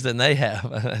gigs than they have.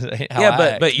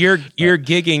 but your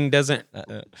gigging doesn't.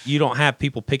 You don't have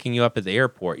people picking you up at the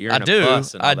airport. You're in a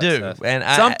bus and all that stuff. And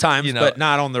sometimes, but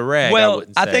not on the reg. Well,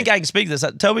 I think I can speak to this.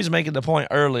 Toby's making the point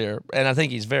earlier, and I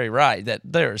think he's very right that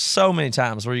there are so many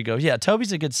times where you go, "Yeah,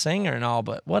 Toby's a good singer and all,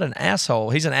 but what an asshole!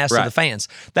 He's an ass to the fans."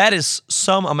 That is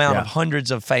some amount of hundreds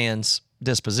of fans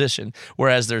disposition,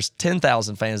 whereas there's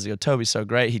 10,000 fans that go, Toby's so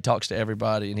great, he talks to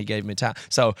everybody and he gave me time.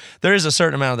 So there is a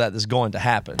certain amount of that that's going to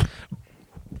happen.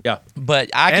 Yeah,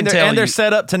 but I can tell you, they're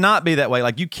set up to not be that way.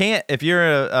 Like you can't, if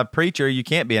you're a preacher, you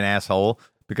can't be an asshole,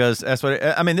 because that's what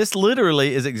I mean. This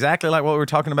literally is exactly like what we were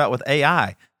talking about with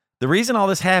AI. The reason all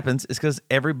this happens is because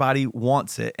everybody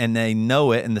wants it and they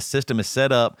know it, and the system is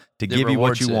set up to give you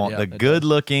what you want. The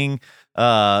good-looking,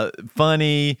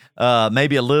 funny,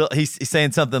 maybe a little. He's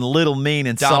saying something a little mean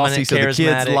and dominant, saucy, so the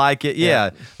kids like it.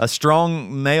 Yeah, a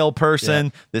strong male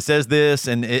person that says this,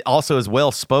 and it also is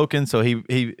well spoken, so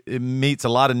he meets a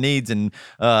lot of needs and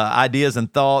ideas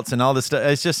and thoughts and all this stuff.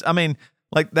 It's just, I mean,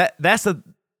 like that. That's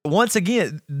once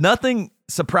again, nothing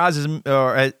surprises me,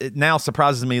 or it now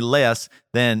surprises me less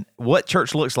than what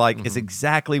church looks like is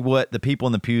exactly what the people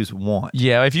in the pews want.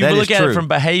 Yeah, if you look at it from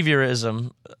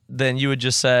behaviorism, then you would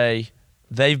just say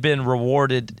they've been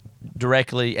rewarded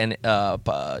directly, and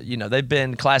they've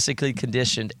been classically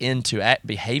conditioned into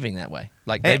behaving that way.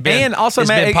 Like they've been, and also, it's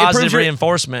been positive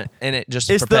reinforcement, and it just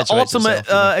it's the ultimate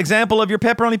example of your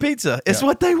pepperoni pizza. It's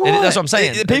what they want. That's what I'm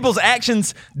saying. People's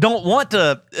actions don't want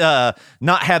to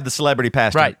not have the celebrity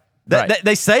pastor. Right.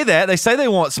 They say that. They say they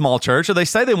want small church, or they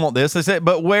say they want this. They say,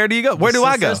 but where do you go? Where do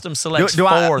I go? The system selects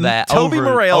for that. Toby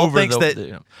Morrell thinks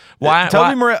that.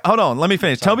 Toby Morrell. Hold on, let me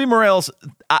finish. Sorry. Toby Morrell's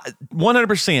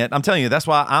 100%. I'm telling you, that's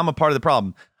why I'm a part of the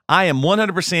problem. I am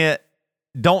 100%.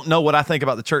 Don't know what I think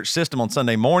about the church system on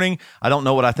Sunday morning. I don't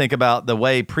know what I think about the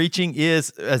way preaching is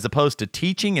as opposed to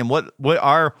teaching, and what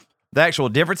are the actual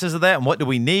differences of that, and what do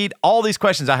we need? All these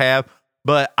questions I have.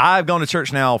 But I've gone to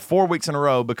church now 4 weeks in a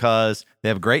row because they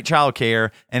have great childcare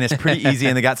and it's pretty easy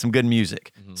and they got some good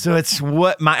music. So it's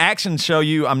what my actions show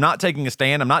you. I'm not taking a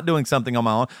stand. I'm not doing something on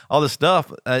my own. All this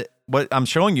stuff, what I'm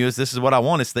showing you is this is what I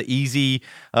want. It's the easy,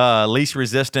 least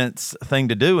resistance thing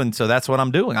to do. And so that's what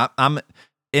I'm doing. I'm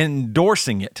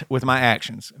endorsing it with my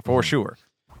actions for sure.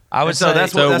 I would say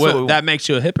that's what that makes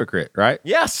you a hypocrite, right?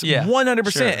 Yes,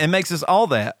 100%. Sure. It makes us all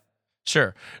that.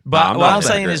 Sure, but what I'm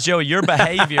saying is, Joey, your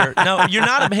behavior. No, you're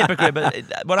not a hypocrite. But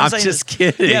what I'm saying just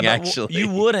kidding. Actually, you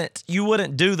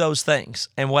wouldn't do those things.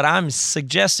 And what I'm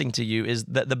suggesting to you is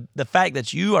that the fact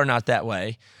that you are not that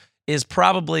way is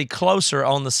probably closer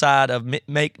on the side of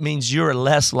means you're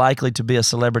less likely to be a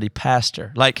celebrity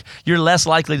pastor. Like you're less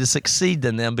likely to succeed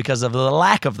than them because of the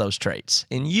lack of those traits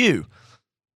in you.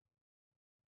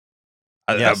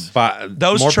 Yes.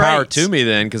 Those more traits, power to me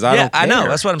then, because I don't care. I know,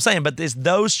 that's what I'm saying. But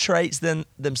those traits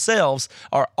themselves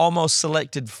are almost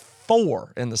selected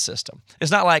for in the system.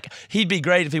 It's not like he'd be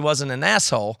great if he wasn't an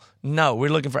asshole. No, we're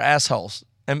looking for assholes.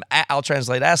 And I'll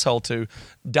translate asshole to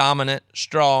dominant,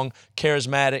 strong,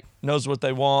 charismatic, knows what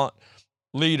they want,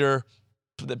 leader,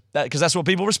 because that's what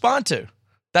people respond to.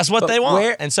 That's what they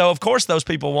want. And so, of course, those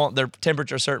people want their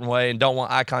temperature a certain way and don't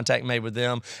want eye contact made with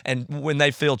them. And when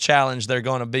they feel challenged, they're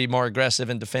going to be more aggressive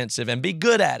and defensive and be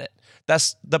good at it.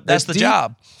 That's the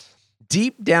job.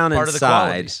 Deep down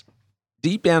inside,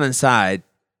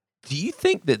 do you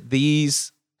think that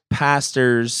these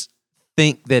pastors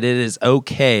think that it is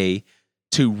okay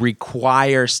to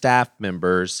require staff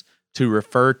members to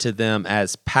refer to them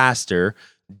as pastor,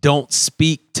 don't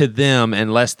speak to them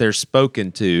unless they're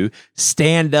spoken to,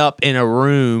 stand up in a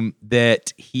room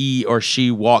that he or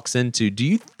she walks into? Do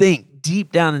you think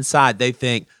deep down inside they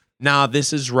think, nah,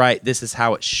 this is right, this is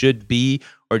how it should be?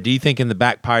 Or do you think in the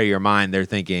back part of your mind they're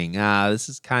thinking, this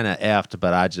is kind of effed,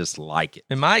 but I just like it?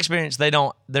 In my experience,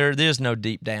 there is no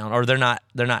deep down, or they're not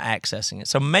accessing it.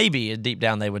 So maybe deep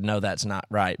down they would know that's not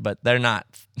right, but they're not,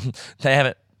 they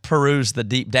haven't perused the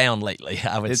deep down lately.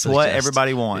 I would It's suggest. what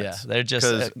everybody wants. Yeah, they're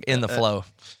just in the flow.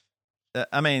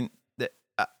 I mean,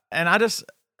 and I just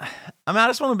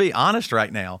want to be honest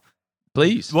right now.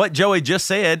 Please. What Joey just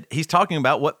said, he's talking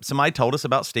about what somebody told us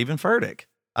about Stephen Furtick.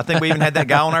 I think we even had that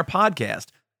guy on our podcast.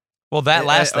 Well, that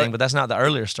last thing, but that's not the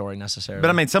earlier story necessarily. But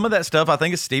I mean, some of that stuff I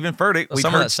think is Stephen Furtick. We've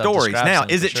heard stories. Now,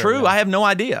 is it true? Yeah. I have no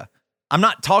idea. I'm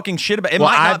not talking shit about it.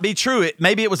 Might not be true.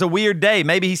 Maybe it was a weird day.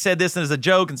 Maybe he said this as a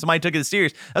joke and somebody took it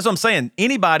serious. That's what I'm saying.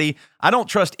 I don't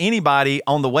trust anybody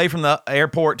on the way from the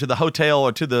airport to the hotel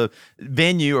or to the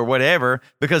venue or whatever,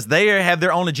 because they have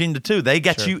their own agenda too. They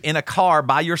got you in a car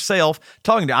by yourself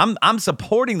talking to. I'm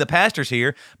supporting the pastors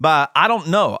here, but I don't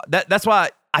know. That's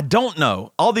why I don't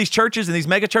know. All these churches and these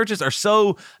mega churches are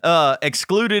so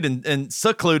excluded and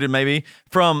secluded maybe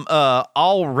from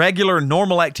all regular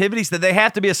normal activities that they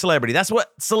have to be a celebrity. That's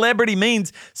what celebrity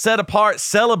means, set apart,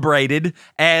 celebrated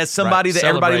as somebody that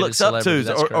everybody looks up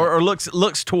to or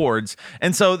looks towards.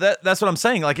 And so that's what I'm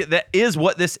saying. Like that is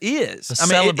what this is.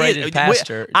 Celebrated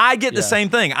pastor. I get the same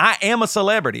thing. I am a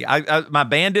celebrity. My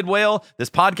band did well. This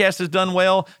podcast has done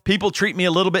well. People treat me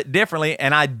a little bit differently,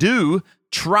 and I do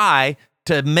try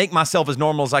to make myself as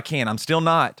normal as I can. I'm still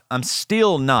not.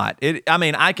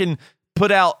 I can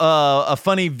put out a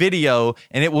funny video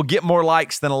and it will get more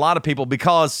likes than a lot of people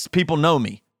because people know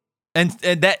me. And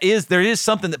there is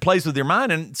something that plays with your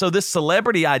mind. And so this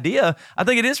celebrity idea, I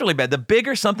think it is really bad. The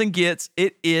bigger something gets,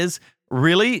 it is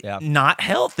really not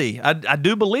healthy. I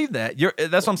do believe that.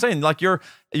 That's what I'm saying. Like your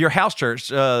house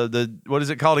church, what is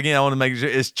it called again? I want to make sure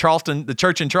it's Charleston, the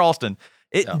church in Charleston.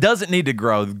 It doesn't need to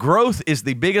grow. Growth is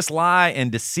the biggest lie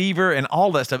and deceiver and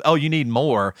all that stuff. Oh, you need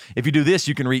more. If you do this,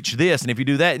 you can reach this. And if you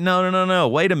do that, no.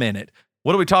 Wait a minute.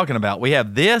 What are we talking about? We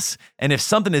have this, and if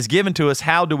something is given to us,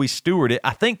 how do we steward it?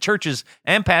 I think churches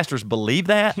and pastors believe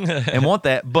that and want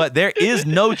that, but there is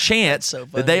no chance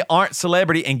that they aren't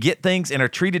celebrity and get things and are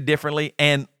treated differently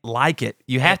and like it.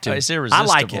 You have to. It's irresistible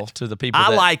I like it. To the people I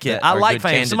like it. I like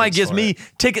fame. If somebody gives me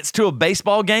tickets to a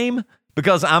baseball game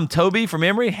because I'm Toby from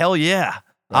Emory, hell yeah.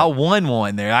 I won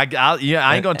one there. I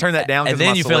ain't gonna turn that down. And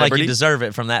then you feel like you deserve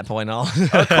it from that point on.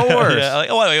 Of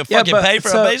course. Fucking pay for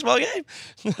a baseball game.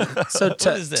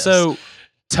 So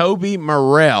Toby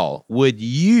Morrell,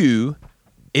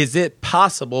 is it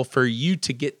possible for you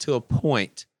to get to a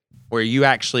point where you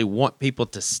actually want people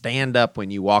to stand up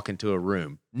when you walk into a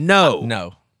room?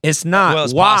 No. It's not. Well,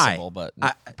 it's why? Possible, but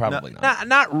probably not.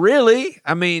 Not really.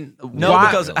 I mean, no,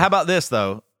 because how about this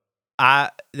though?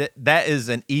 That is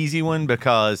an easy one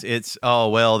because it's,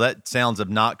 that sounds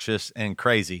obnoxious and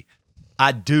crazy.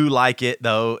 I do like it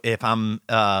though if I'm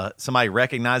somebody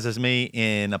recognizes me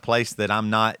in a place that I'm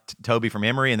not Toby from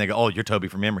Emory and they go, "Oh, you're Toby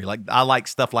from Emory." Like I like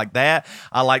stuff like that.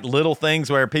 I like little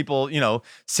things where people,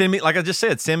 send me, like I just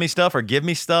said, send me stuff or give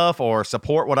me stuff or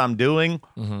support what I'm doing,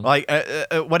 like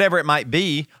whatever it might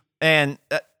be. And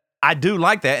I do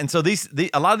like that. And so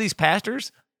a lot of these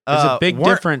pastors. There's a big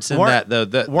difference in that,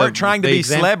 though. Weren't trying to be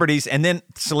celebrities, and then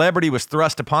celebrity was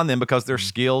thrust upon them because their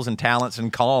skills and talents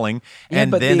and calling,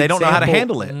 and then they don't know how to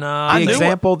handle it. No, the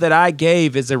example that I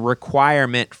gave is a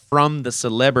requirement from the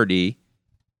celebrity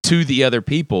to the other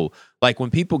people. Like when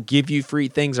people give you free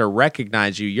things or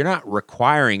recognize you, you're not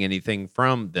requiring anything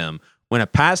from them. When a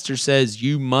pastor says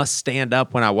you must stand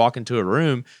up when I walk into a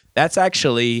room, that's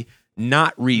actually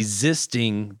not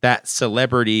resisting that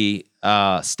celebrity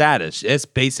status. It's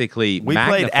basically we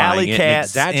played Alley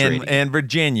Cats in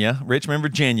Virginia, Richmond,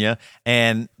 Virginia,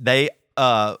 and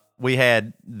we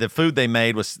had the food they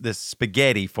made was this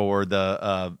spaghetti for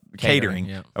the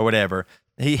catering or whatever.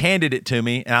 He handed it to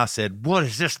me, and I said, "What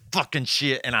is this fucking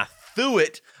shit?" And I threw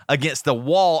it against the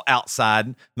wall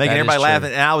outside, making everybody laugh.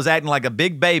 And I was acting like a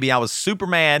big baby. I was super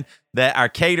mad that our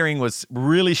catering was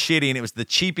really shitty, and it was the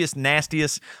cheapest,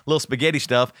 nastiest little spaghetti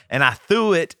stuff. And I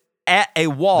threw it at a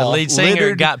wall. The lead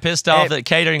singer got pissed off that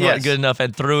catering wasn't good enough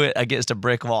and threw it against a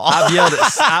brick wall. I've yelled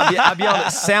at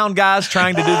sound guys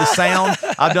trying to do the sound.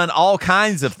 I've done all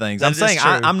kinds of things. I'm saying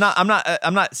I'm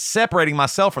not separating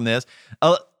myself from this.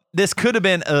 This could have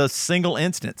been a single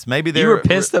instance. Maybe you were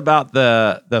pissed about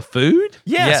the food.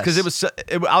 Yes, because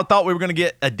I thought we were going to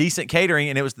get a decent catering,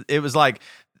 and it was like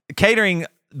catering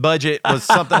budget was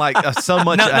something like so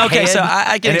much ahead. Okay, so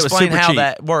I can explain how cheap.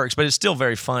 that works, but it's still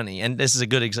very funny. And this is a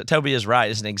good example. Toby is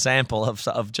right. It's an example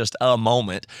of just a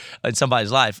moment in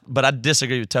somebody's life. But I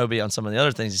disagree with Toby on some of the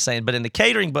other things he's saying. But in the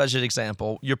catering budget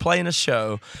example, you're playing a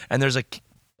show, and there's a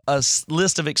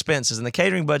list of expenses, and the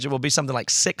catering budget will be something like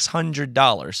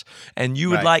 $600, and you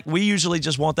would we usually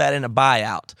just want that in a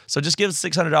buyout. So just give us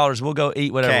 $600. We'll go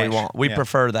eat whatever we want. We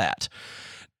prefer that.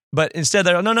 But instead,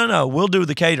 they're no, we'll do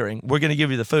the catering. We're going to give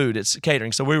you the food. It's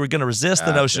catering. So we were going to resist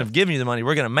the notion of giving you the money.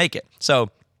 We're going to make it. So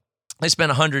they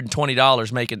spent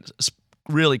 $120 making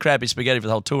really crappy spaghetti for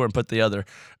the whole tour and put the other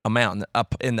amount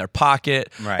up in their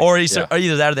pocket. Right. Or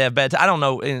either that or they have bad. I don't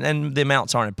know, and the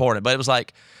amounts aren't important. But it was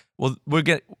like, well,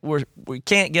 we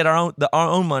can't get our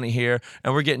own money here,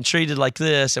 and we're getting treated like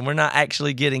this, and we're not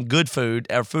actually getting good food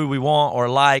or food we want or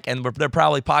like, and they're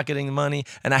probably pocketing the money.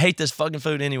 And I hate this fucking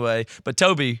food anyway. But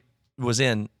Toby was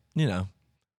in,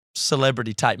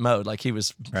 celebrity type mode. Like he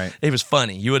was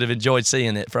funny. You would have enjoyed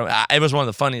seeing it. It was one of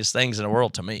the funniest things in the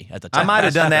world to me at the time. I might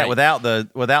have done that without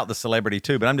the celebrity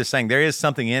too, but I'm just saying there is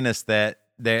something in us that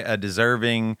they're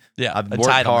deserving. Yeah, I've worked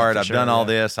hard. I've done all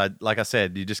this. Like I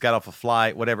said, you just got off a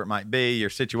flight, whatever it might be,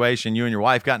 your situation, you and your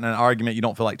wife got in an argument, you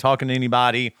don't feel like talking to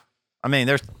anybody. I mean,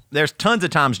 there's tons of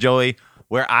times, Joey,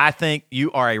 where I think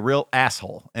you are a real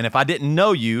asshole. And if I didn't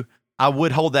know you, I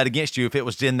would hold that against you if it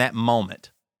was in that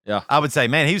moment. Yeah. I would say,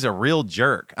 man, he's a real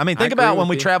jerk. I mean, think about when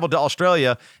we traveled to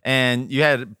Australia and you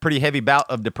had a pretty heavy bout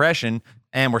of depression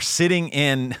and we're sitting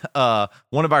in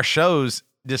one of our shows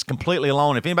just completely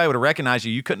alone. If anybody would have recognized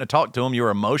you, you couldn't have talked to him. You were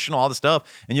emotional, all the stuff.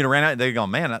 And you'd have ran out and they'd go,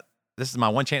 man, this is my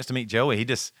one chance to meet Joey. He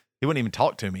wouldn't even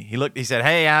talk to me. He said,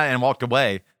 hey, and walked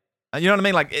away. You know what I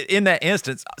mean? Like in that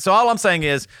instance. So all I'm saying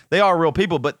is they are real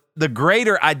people, but the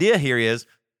greater idea here is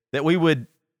that we would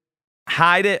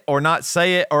hide it or not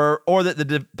say it or that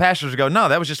the pastors would go, no,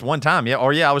 that was just one time. Yeah.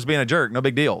 Or I was being a jerk. No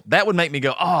big deal. That would make me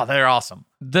go, oh, they're awesome.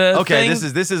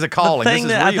 This is a calling. The thing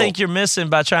this is that real. I think you're missing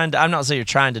by I'm not saying you're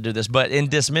trying to do this, but in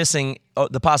dismissing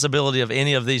the possibility of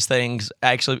any of these things,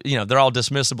 actually, they're all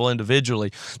dismissible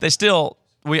individually.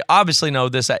 We obviously know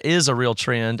this is a real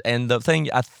trend, and the thing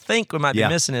I think we might be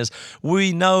missing is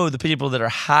we know the people that are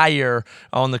higher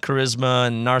on the charisma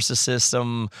and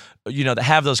narcissism, that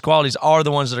have those qualities are the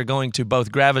ones that are going to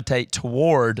both gravitate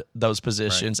toward those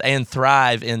positions and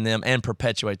thrive in them and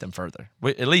perpetuate them further.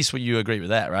 At least you agree with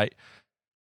that, right?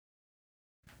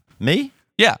 Me?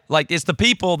 Yeah, like it's the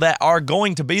people that are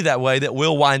going to be that way that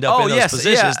will wind up in those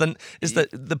positions. Then it's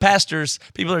the pastors,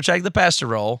 people that are attracted to the pastor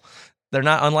role. They're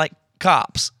not unlike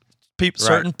cops.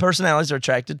 Certain personalities are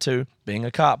attracted to being a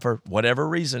cop for whatever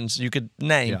reasons you could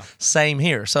name. Yeah. Same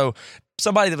here. So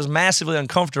somebody that was massively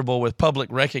uncomfortable with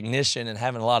public recognition and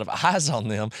having a lot of eyes on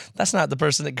them, that's not the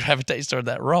person that gravitates toward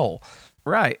that role.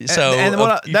 Right. So you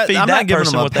feed I'm that not giving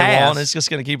person them a what pass. they want, it's just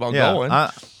going to keep on going.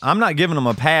 I'm not giving them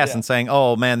a pass and saying,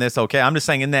 "Oh man, that's okay." I'm just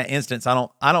saying in that instance, I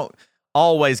don't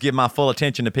always give my full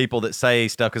attention to people that say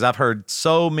stuff because I've heard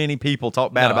so many people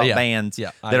talk bad about bands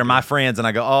that are my friends, and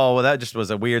I go, "Oh, well, that just was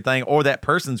a weird thing," or that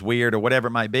person's weird, or whatever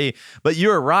it might be. But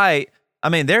you're right. I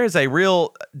mean, there is a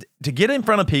real to get in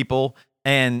front of people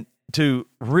and to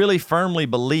really firmly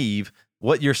believe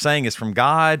what you're saying is from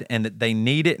God and that they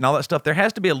need it and all that stuff. There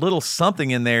has to be a little something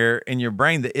in there in your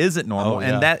brain that isn't normal,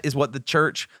 and that is what the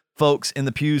church folks in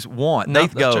the pews want. They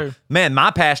go, man, my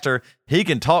pastor, he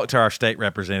can talk to our state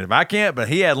representative. I can't, but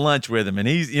he had lunch with him, and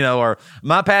he's, or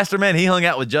my pastor, man, he hung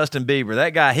out with Justin Bieber.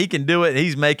 That guy, he can do it.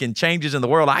 He's making changes in the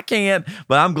world. I can't,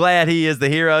 but I'm glad he is the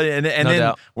hero. And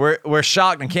then we're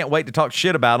shocked and can't wait to talk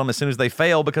shit about them as soon as they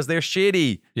fail because they're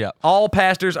shitty. Yeah. All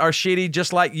pastors are shitty,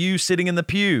 just like you sitting in the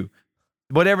pew.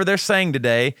 Whatever they're saying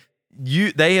today,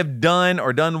 they have done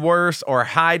or done worse or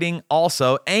hiding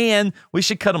also, and we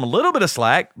should cut them a little bit of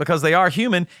slack because they are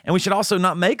human, and we should also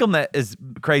not make them that as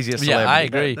crazy as celebrity. Yeah, I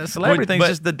agree. The celebrity thing is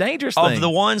just the dangerous thing. Of the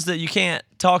ones that you can't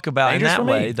talk about in that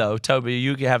way, though, Toby,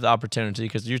 you can have the opportunity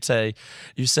because you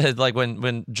said like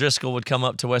when Driscoll would come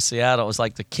up to West Seattle, it was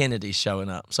like the Kennedys showing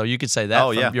up. So you could say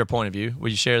that from your point of view. Will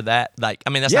you share that? Like, I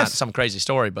mean, that's not some crazy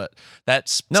story, but that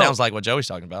sounds like what Joey's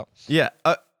talking about. Yeah.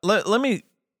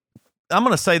 I'm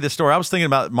going to say this story. I was thinking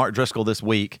about Mark Driscoll this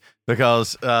week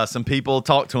because some people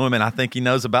talked to him, and I think he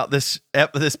knows about this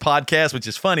podcast, which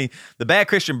is funny. The Bad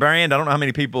Christian Brand, I don't know how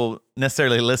many people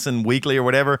necessarily listen weekly or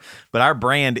whatever, but our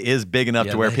brand is big enough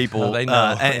to where people they know.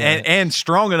 And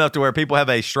strong enough to where people have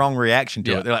a strong reaction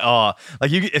to it. They're like, oh,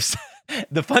 like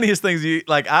the funniest things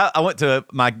I went to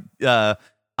my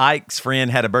Ike's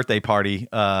friend had a birthday party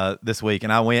this week,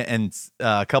 and I went, and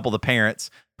a couple of the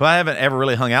parents who I haven't ever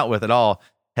really hung out with at all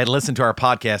had listened to our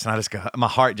podcast, and I just go, my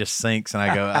heart just sinks, and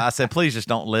I said, please just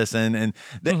don't listen. And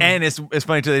and it's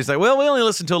funny too. They say, well, we only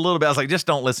listened to a little bit. I was like, just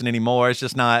don't listen anymore. It's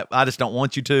just not. I just don't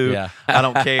want you to. Yeah. I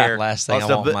don't care. Last thing I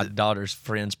want my daughter's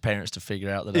friends' parents to figure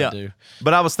out that I do.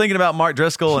 But I was thinking about Mark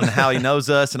Driscoll and how he knows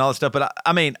us and all this stuff. But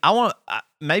I mean,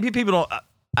 maybe people don't.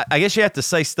 I guess you have to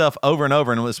say stuff over and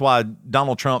over, and that's why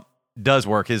Donald Trump does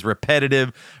work, his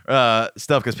repetitive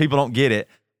stuff, because people don't get it.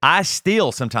 I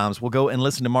still sometimes will go and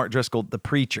listen to Mark Driscoll, the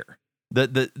preacher.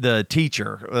 the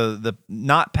teacher, the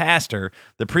not pastor,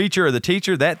 the preacher or the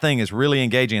teacher, that thing is really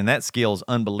engaging, and that skill is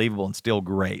unbelievable and still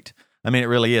great. I mean, it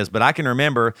really is. But I can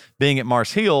remember being at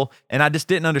Mars Hill, and I just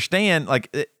didn't understand.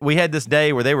 Like, we had this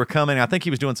day where they were coming. I think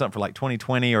he was doing something for like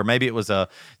 2020, or maybe it was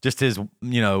just his,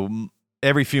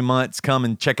 every few months come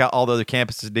and check out all the other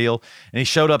campuses deal. And he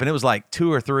showed up, and it was like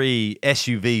 2 or 3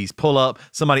 SUVs pull up.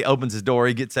 Somebody opens his door,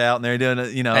 he gets out, and they're doing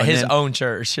it, at his own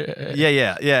church.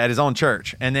 Yeah, at his own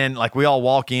church. And then like we all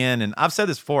walk in, and I've said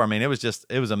this before. I mean, it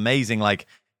was amazing. Like,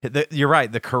 you're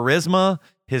right, the charisma,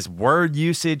 his word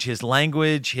usage, his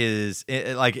language,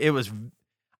 it was.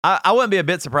 I wouldn't be a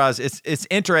bit surprised. It's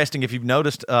interesting if you've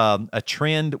noticed a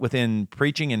trend within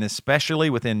preaching, and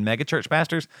especially within megachurch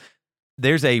pastors.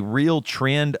 There's a real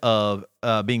trend of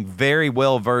being very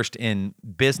well versed in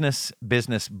business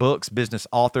books, business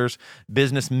authors,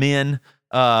 businessmen,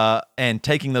 and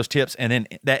taking those tips and then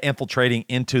that infiltrating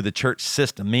into the church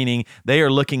system, meaning they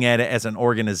are looking at it as an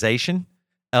organization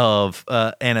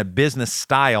and a business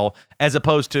style, as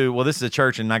opposed to, well, this is a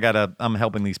church and I'm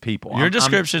helping these people. Your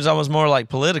description is almost more like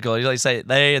political. You like say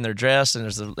they and they're dressed, and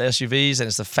there's the SUVs, and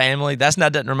it's the family. That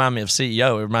doesn't remind me of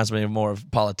CEO. It reminds me more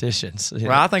of politicians. Well,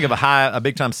 I think of a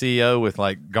big time CEO with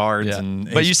like guards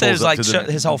and. But you said it's like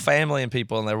his whole family and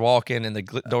people, and they're walking, and the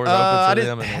doors open for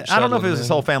them. And I don't know if it was his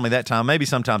whole family that time. Maybe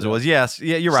sometimes it was. Yes,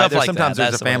 yeah, you're right. Sometimes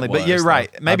there's a family, but you're right.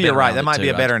 Maybe you're right. That might be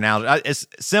a better analogy. It's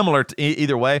similar to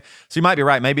either way. So you might be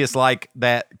right. Maybe it's like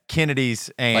that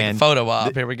Kennedy's and like a photo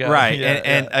op. Here we go. Right.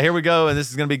 And here we go. And this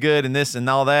is going to be good. And this and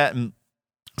all that. And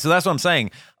so that's what I'm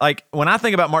saying. Like, when I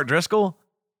think about Mark Driscoll,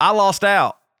 I lost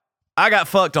out. I got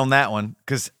fucked on that one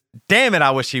because damn it,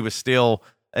 I wish he was still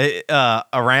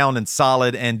around and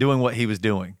solid and doing what he was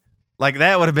doing. Like,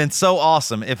 that would have been so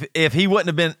awesome if he wouldn't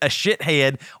have been a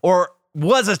shithead or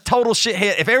was a total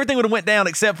shithead. If everything would have went down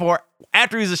except for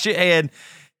after he was a shithead,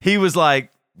 he was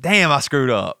like, damn, I screwed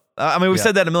up. I mean, we've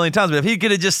said that a million times, but if he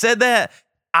could have just said that,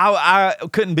 I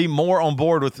couldn't be more on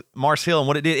board with Mars Hill and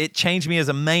what it did. It changed me as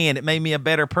a man. It made me a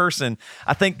better person.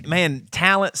 I think, man,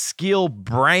 talent, skill,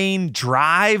 brain,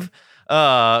 drive,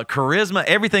 charisma,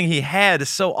 everything he had is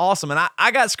so awesome. And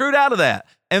I got screwed out of that.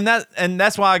 And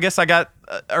that's why I guess I got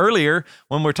earlier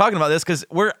when we're talking about this, because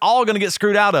we're all going to get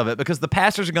screwed out of it because the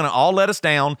pastors are going to all let us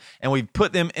down, and we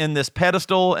put them in this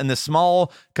pedestal and this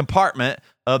small compartment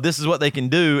of this is what they can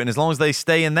do, and as long as they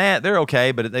stay in that, they're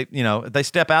okay. But if they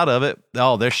step out of it,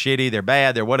 oh, they're shitty, they're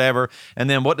bad, they're whatever. And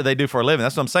then what do they do for a living?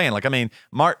 That's what I'm saying. Like, I mean,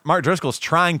 Mark Driscoll's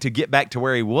trying to get back to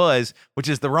where he was, which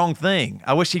is the wrong thing.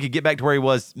 I wish he could get back to where he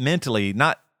was mentally,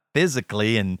 not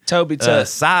physically, and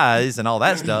size and all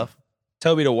that stuff.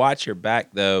 Toby, to watch your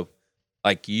back though,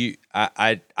 like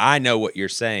I know what you're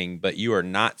saying, but you are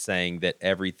not saying that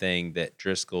everything that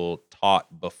Driscoll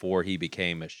taught before he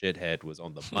became a shithead was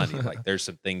on the money. Like, there's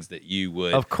some things that you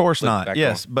would, of course not.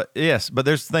 Yes, but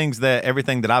there's things that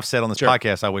everything that I've said on this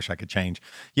podcast, I wish I could change.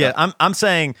 Yeah, I'm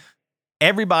saying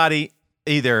everybody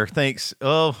either thinks,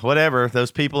 oh, whatever,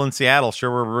 those people in Seattle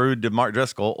sure were rude to Mark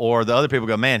Driscoll, or the other people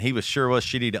go, man, he was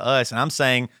shitty to us. And I'm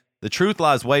saying the truth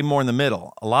lies way more in the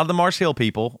middle. A lot of the Mars Hill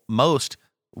people, most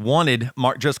wanted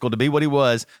Mark Driscoll to be what he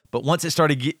was, but once it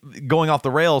started going off the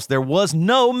rails, there was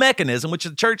no mechanism, which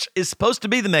the church is supposed to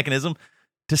be the mechanism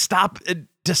to stop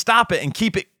it and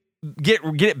keep it, get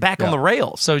it back on the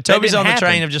rails. So Toby's on the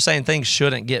train of just saying things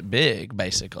shouldn't get big,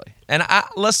 basically. And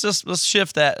let's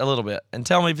shift that a little bit and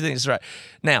tell me if you think it's right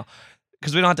now.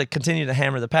 Because we don't have to continue to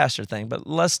hammer the pastor thing, but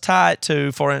let's tie it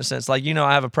to, for instance, like,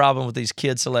 I have a problem with these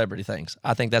kid celebrity things.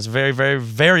 I think that's very, very,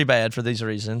 very bad for these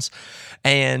reasons.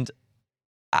 And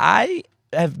I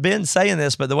have been saying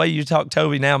this, but the way you talk,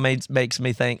 Toby, now makes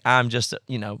me think I'm just,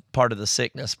 part of the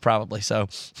sickness, probably. So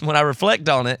when I reflect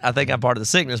on it, I think I'm part of the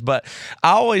sickness. But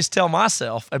I always tell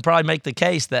myself and probably make the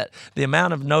case that the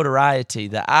amount of notoriety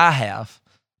that I have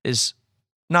is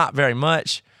not very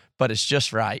much, but it's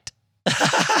just right.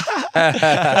 And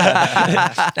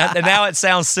now it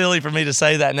sounds silly for me to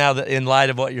say that now that in light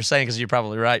of what you're saying, because you're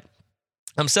probably right.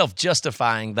 I'm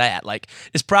self-justifying that. Like,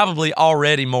 it's probably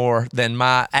already more than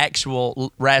my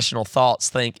actual rational thoughts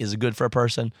think is good for a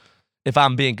person. If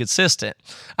I'm being consistent,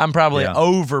 I'm probably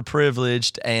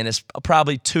overprivileged, and it's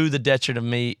probably to the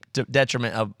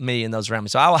detriment of me and those around me.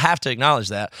 So I will have to acknowledge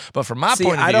that. But from my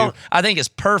point of view, I think it's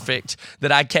perfect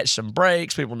that I catch some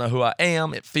breaks. People know who I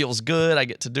am. It feels good. I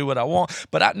get to do what I want.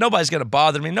 But nobody's going to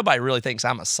bother me. Nobody really thinks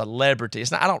I'm a celebrity.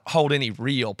 I don't hold any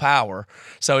real power.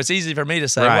 So it's easy for me to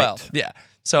say, well, yeah.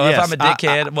 So if I'm a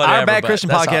dickhead, whatever. Our Bad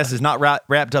Christian podcast is not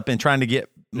wrapped up in trying to get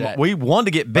we want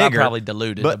to get bigger. I probably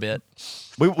diluted a bit.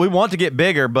 We want to get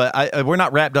bigger, but we're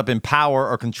not wrapped up in power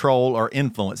or control or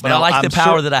influence. But now, I like the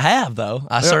power that I have, though.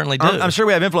 I certainly do. I'm sure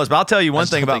we have influence, but I'll tell you one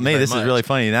thing about me. This is really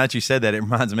funny. Now that you said that, it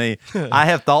reminds me. I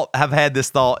have had this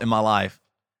thought in my life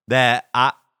that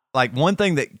one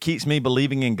thing that keeps me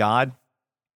believing in God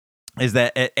is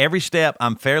that at every step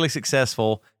I'm fairly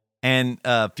successful, and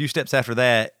a few steps after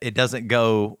that, it doesn't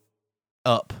go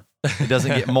up. It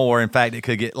doesn't get more. In fact, it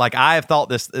could get I have thought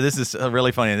this. This is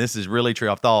really funny, and this is really true.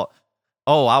 I've thought,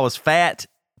 I was fat,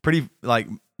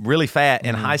 really fat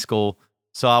in high school,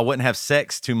 so I wouldn't have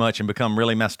sex too much and become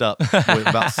really messed up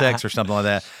about sex or something like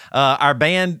that. Our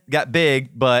band got big,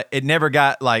 but it never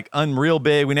got unreal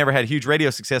big. We never had huge radio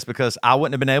success because I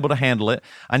wouldn't have been able to handle it.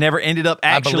 I never ended up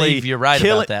actually. I believe you're right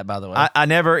about that, by the way. I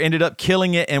never ended up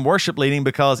killing it in worship leading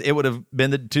because it would have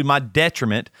been to my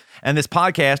detriment. And this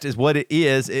podcast is what it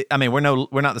is. We're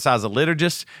not the size of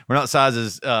liturgists. We're not the size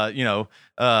as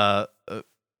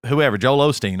whoever, Joel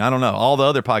Osteen, I don't know, all the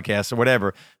other podcasts or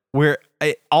whatever, where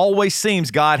it always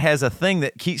seems God has a thing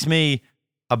that keeps me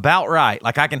about right.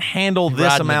 I can handle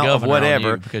this amount of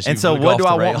whatever. And so what do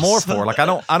I want more for?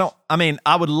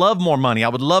 I would love more money. I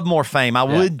would love more fame. I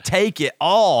would take it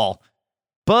all.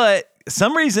 But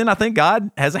some reason I think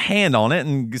God has a hand on it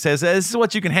and says, this is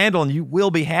what you can handle and you will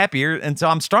be happier. And so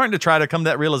I'm starting to try to come to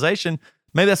that realization.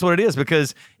 Maybe that's what it is,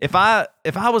 because if I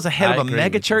was a head of a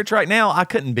mega church right now, I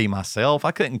couldn't be myself.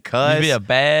 I couldn't cuss. You'd be a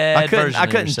bad version I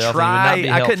couldn't of yourself. Try.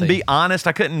 I couldn't be honest.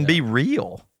 I couldn't be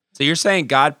real. So you're saying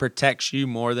God protects you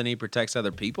more than he protects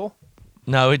other people?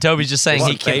 No, Toby's just saying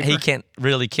he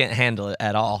can't handle it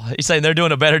at all. He's saying they're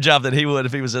doing a better job than he would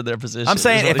if he was in their position. I'm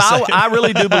saying I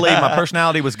really do believe my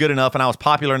personality was good enough and I was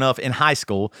popular enough in high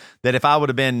school that if I would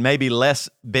have been maybe less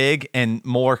big and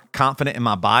more confident in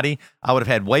my body, I would have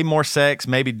had way more sex,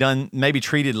 maybe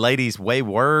treated ladies way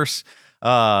worse.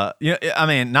 Not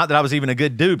that I was even a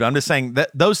good dude, but I'm just saying that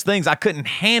those things, I couldn't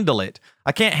handle it.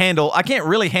 I can't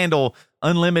really handle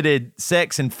unlimited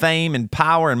sex and fame and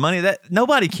power and money. That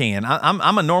nobody can.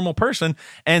 I'm a normal person.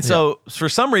 And so for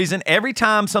some reason, every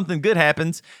time something good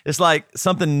happens, it's like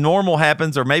something normal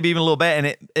happens or maybe even a little bad,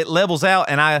 and it levels out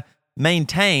and I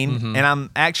maintain and I'm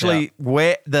actually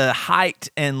the height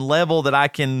and level that I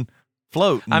can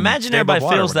float. I imagine everybody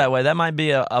feels that way. That might be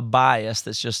a bias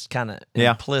that's just kind of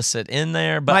implicit in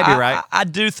there. But might be right. I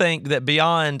do think that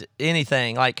beyond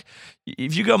anything,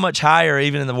 if you go much higher,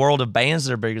 even in the world of bands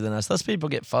that are bigger than us, those people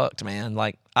get fucked, man.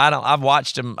 I've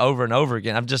watched them over and over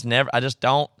again. I just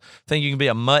don't think you can be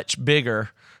a much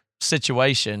bigger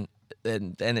situation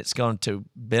and it's going to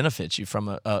benefit you from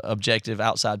a objective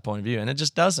outside point of view. And it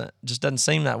just doesn't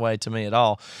seem that way to me at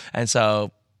all. And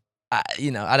so,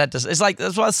 I'd have to. It's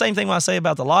that's the same thing when I say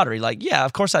about the lottery.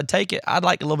 Of course I'd take it. I'd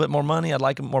like a little bit more money. I'd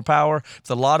like more power. If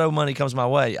the lotto money comes my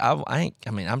way,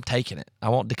 I'm taking it. I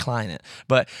won't decline it.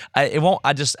 But it won't.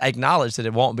 I just acknowledge that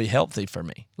it won't be healthy for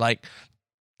me.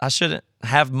 I shouldn't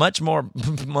have much more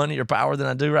money or power than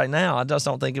I do right now. I just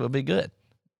don't think it would be good.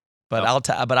 But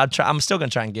I'm still gonna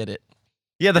try and get it.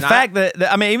 Yeah, the fact that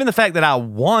even the fact that I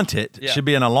want it should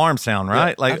be an alarm sound,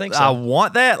 right? Yeah, I think so. I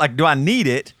want that. Do I need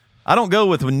it? I don't go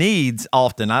with needs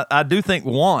often. I do think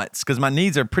wants, because my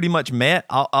needs are pretty much met.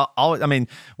 What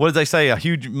did they say? A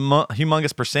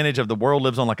humongous percentage of the world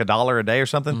lives on $1 a day or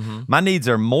something. Mm-hmm. My needs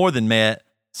are more than met.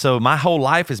 So my whole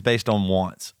life is based on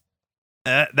wants.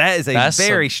 That is a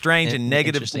very strange and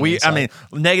negative.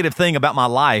 Negative thing about my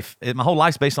life. My whole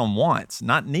life's based on wants,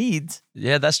 not needs.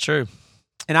 Yeah, that's true.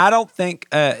 And I don't think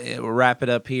we'll wrap it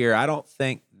up here. I don't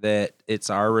think that it's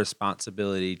our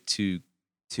responsibility to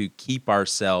keep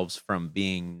ourselves from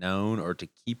being known or to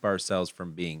keep ourselves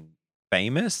from being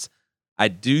famous. I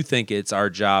do think it's our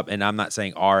job, and I'm not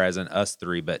saying our as in us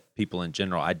three, but people in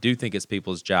general. I do think it's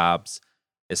people's jobs,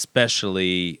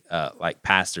 especially like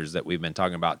pastors that we've been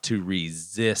talking about, to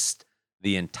resist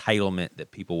the entitlement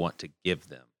that people want to give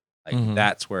them.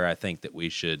 That's where I think that we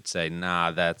should say,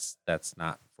 nah, that's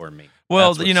not for me.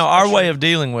 Well, our way of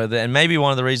dealing with it, and maybe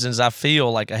one of the reasons I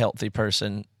feel like a healthy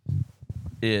person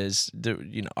is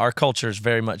our culture is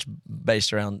very much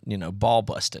based around ball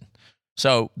busting.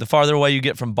 So the farther away you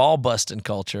get from ball busting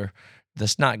culture,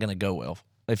 that's not going to go well.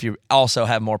 If you also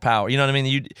have more power, you know what I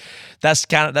mean. That's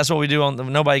what we do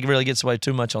nobody really gets away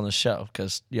too much on the show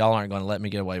because y'all aren't going to let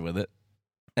me get away with it,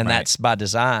 and that's by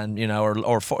design, or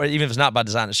even if it's not by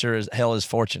design, it sure as hell is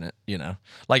fortunate,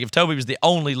 Like if Toby was the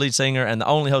only lead singer and the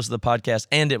only host of the podcast,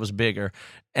 and it was bigger.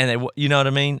 And you know what I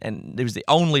mean? And he was the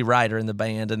only writer in the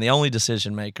band and the only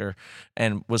decision maker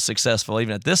and was successful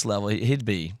even at this level, he'd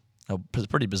be a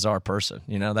pretty bizarre person.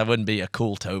 That wouldn't be a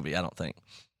cool Toby, I don't think.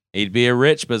 He'd be a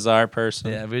rich, bizarre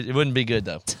person. Yeah, it wouldn't be good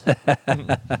though.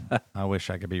 I wish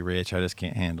I could be rich. I just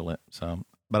can't handle it. So,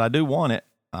 but I do want it,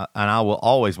 and I will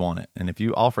always want it. And if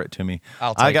you offer it to me,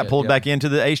 I got pulled back into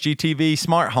the HGTV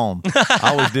smart home. I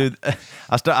always do.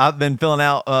 I've been filling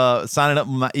out, signing up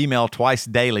with my email twice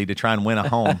daily to try and win a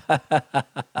home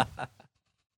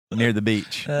near the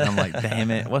beach. And I'm like, damn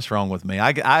it, what's wrong with me?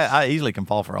 I easily can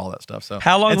fall for all that stuff. So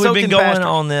how long have we been going Pastor.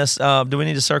 on this? Do we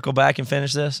need to circle back and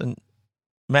finish this? And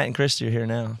Matt and Christy are here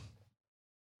now.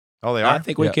 Oh, they are. I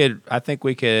think we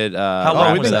could. How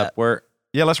long was that?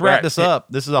 Let's wrap this up.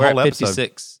 This is a whole episode.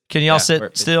 56. Can y'all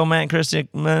sit still, Matt and Christy,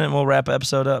 a minute, and we'll wrap the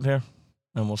episode up here,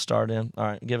 and we'll start in. All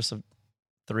right, give us a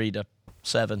 3 to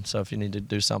 7. So if you need to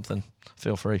do something,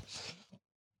 feel free.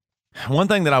 One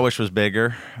thing that I wish was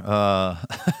bigger. Is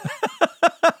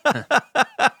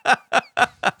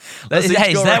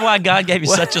that why God gave you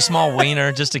such a small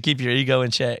wiener, just to keep your ego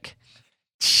in check?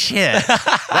 Shit,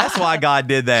 that's why God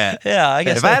did that. Yeah, I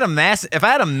guess. If I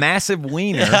had a massive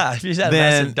wiener, if you had a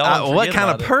then massive dog, what kind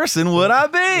of person would I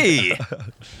be?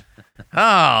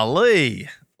 Holy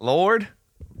Lord.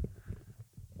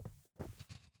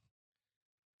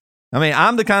 I mean,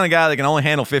 I'm the kind of guy that can only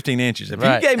handle 15 inches. If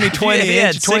you gave me 20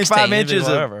 inches, 25 inches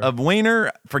of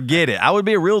wiener, forget it. I would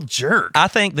be a real jerk. I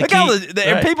think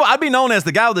people, I'd be known as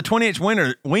the guy with the 20-inch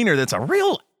wiener that's a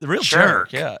real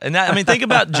jerk. Yeah, and that, I mean, think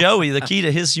about Joey. The key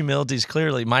to his humility is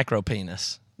clearly micro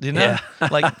penis. Do you know? Yeah.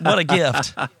 Like, what a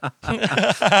gift.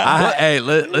 Hey,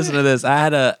 listen to this. I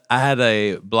had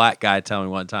a black guy tell me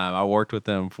one time. I worked with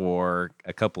him for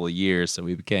a couple of years, so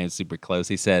we became super close.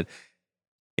 He's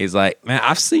like, man,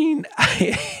 I've seen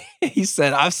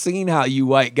how you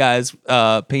white guys'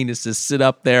 penises sit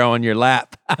up there on your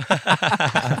lap.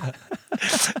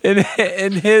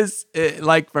 and his,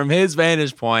 like, from his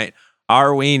vantage point,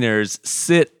 our wieners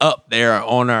sit up there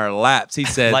on our laps. He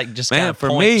said, like, just man,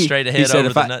 for me, straight ahead over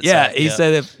the nutsack. Yeah, he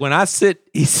said when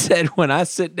I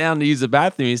sit down to use the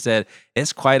bathroom, he said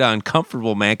it's quite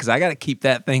uncomfortable, man, because I got to keep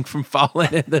that thing from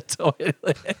falling in the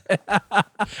toilet.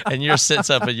 And yours sits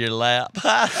up in your lap.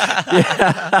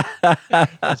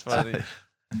 That's funny.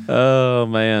 Oh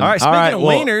man! All right, speaking of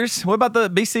wieners, what about the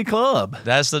BC Club?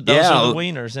 Those are the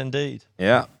wieners, indeed.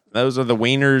 Yeah. Those are the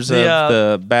wieners of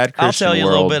the bad Christian I'll tell you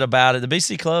world. a little bit about it. The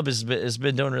BC Club has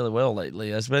been doing really well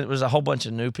lately. There's a whole bunch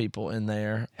of new people in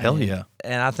there. Hell yeah.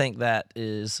 And I think that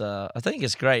is, I think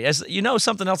it's great. As you know,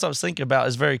 something else I was thinking about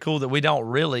is very cool that we don't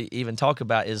really even talk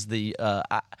about is the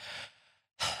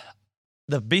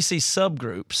BC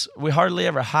subgroups. We hardly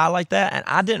ever highlight that, and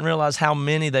I didn't realize how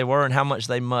many they were and how much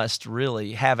they must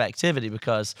really have activity,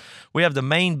 because we have the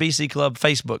main BC Club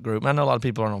Facebook group. I know a lot of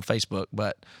people aren't on Facebook,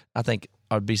 but I think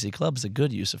our BC Club is a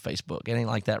good use of Facebook. It ain't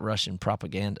like that Russian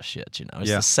propaganda shit, you know.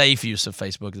 It's the safe use of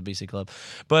Facebook, the BC Club.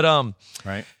 But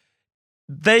right.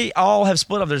 They all have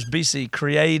split up. There's BC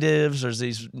Creatives. There's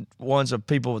these ones of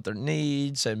people with their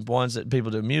needs, and ones that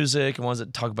people do music, and ones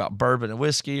that talk about bourbon and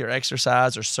whiskey or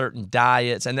exercise or certain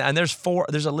diets. And there's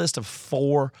a list of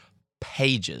 4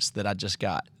 pages that I just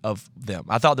got of them.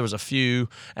 I thought there was a few,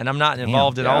 and I'm not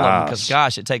involved in all of them because,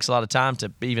 gosh, it takes a lot of time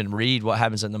to even read what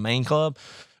happens in the main club.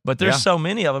 But there's so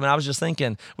many of them, and I was just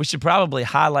thinking we should probably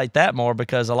highlight that more,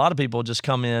 because a lot of people just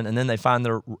come in and then they find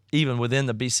even within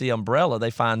the BC umbrella, they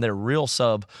find their real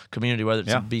sub community, whether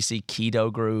it's a BC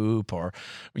keto group or,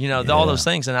 all those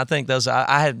things. And I think those,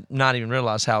 I had not even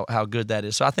realized how good that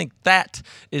is. So I think that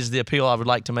is the appeal I would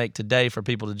like to make today for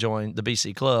people to join the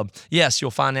BC Club. Yes,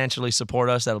 you'll financially support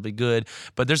us. That'll be good.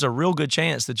 But there's a real good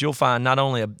chance that you'll find not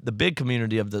only the big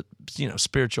community of the,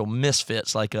 spiritual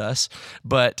misfits like us,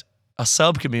 but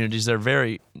sub-communities that are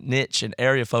very niche and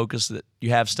area focused, that you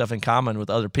have stuff in common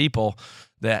with other people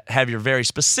that have your very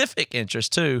specific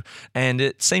interests too. And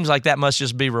it seems like that must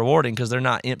just be rewarding, because they're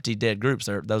not empty, dead groups.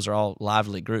 Those are all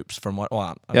lively groups from ones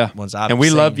I've seen. And we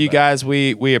love you guys.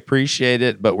 We appreciate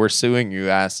it, but we're suing you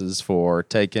asses for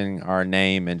taking our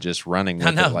name and just running with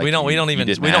it. I know. We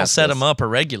don't set them up or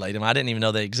regulate them. I didn't even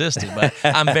know they existed, but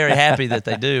I'm very happy that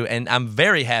they do. And I'm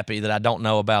very happy that I don't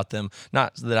know about them.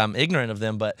 Not that I'm ignorant of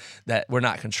them, but that we're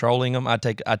not controlling them. I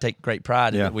take great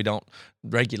pride in that we don't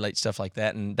regulate stuff like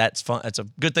that, and that's fun. That's a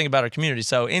good thing about our community.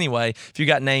 So anyway, if you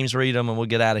got names, read them, and we'll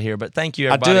get out of here. But thank you,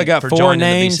 everybody, I got for 4 joining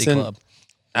names the BC Club.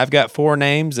 I've got 4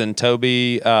 names, and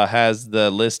Toby has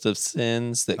the list of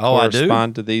sins that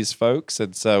correspond to these folks.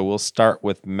 And so we'll start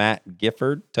with Matt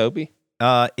Gifford. Toby?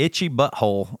 Itchy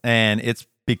butthole, and it's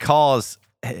because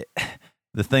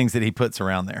the things that he puts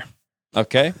around there.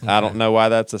 Okay. I don't know why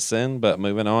that's a sin, but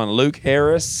moving on. Luke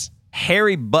Harris.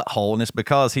 Hairy butthole, and it's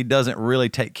because he doesn't really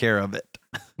take care of it.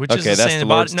 Which Okay, is that's sin. the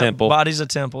Lord's temple. Body's a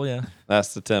temple, yeah.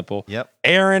 That's the temple. Yep.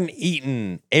 Aaron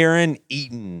Eaton.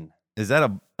 Is that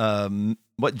a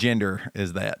what gender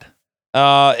is that?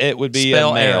 It would be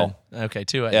Spell a male. Aaron. Okay,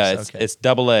 2 A's. Yeah, okay. it's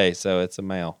double A, so it's a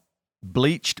male.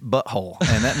 Bleached butthole,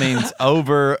 and that means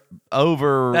over.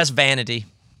 That's vanity.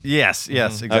 Yes,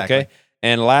 exactly. Okay.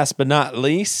 And last but not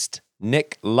least,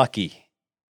 Nick Lucky.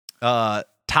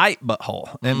 Tight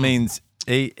butthole. That means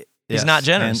He's not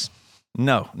generous.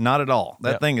 No, not at all.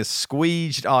 That thing is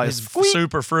squeezed. Oh, it's He's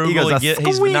super frugal. He goes,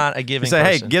 He's not a giving Say,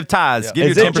 person. hey, give tithes. Yeah.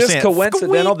 Give Is your 10%. it just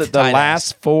coincidental that the Tight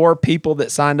last 4 people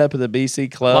that signed up at the BC A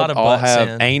Club lot of all butt have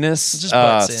sin. anus Just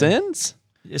butt sin. sins?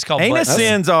 It's called Anus butt-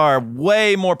 sins are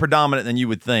way more predominant than you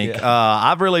would think.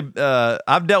 Yeah.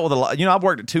 I've dealt with a lot. I've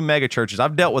worked at 2 mega churches.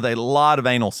 I've dealt with a lot of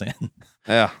anal sin.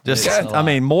 Yeah. Just, It's a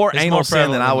lot. more It's anal more sin than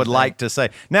prevalent I than would you like think. to say.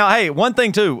 Now, hey, one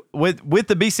thing too, with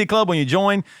the BC Club, when you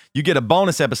join, you get a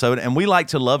bonus episode, and we like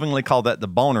to lovingly call that the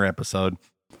boner episode.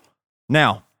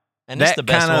 Now, And it's that the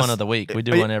best kinda- one of the week. We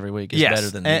do one every week. It's Yes. better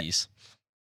than And- these.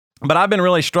 but I've been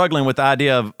really struggling with the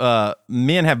idea of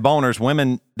men have boners,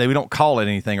 women, we don't call it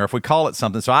anything, or if we call it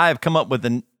something. So I have come up with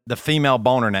the female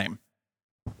boner name.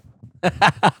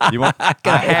 You want? I have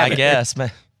I it. guess,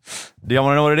 man. Do y'all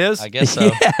want to know what it is? I guess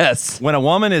so. Yes. When a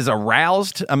woman is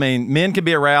aroused, I mean, men can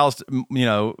be aroused,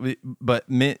 but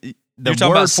men. You're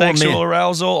talking about sexual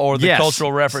arousal or the Yes.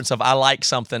 cultural reference of I like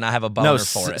something, I have a boner No,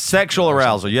 for it. sexual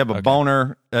arousal. You have a Okay.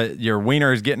 boner. Your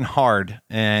wiener is getting hard,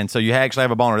 and so you actually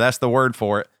have a boner. That's the word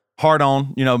for it. Hard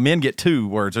on. Men get 2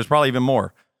 words. There's probably even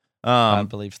more. I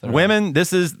believe there are. Women,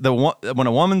 this is the one when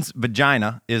a woman's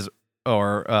vagina is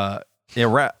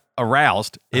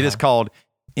aroused. It is called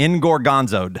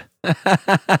engorgonzoed.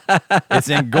 It's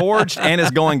engorged and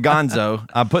it's going gonzo.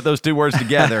 I put those 2 words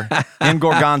together,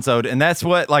 engorgonzoed, and that's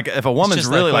what, like, if a woman's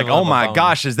just the really like, equivalent oh of a my boner.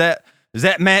 gosh, is that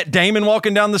Matt Damon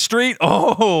walking down the street?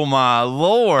 Oh my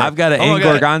Lord! I've got an oh my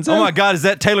God. engorgonzo? Oh my God, is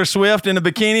that Taylor Swift in a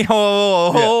bikini?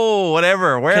 Oh,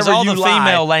 whatever, Because wherever all you the lie.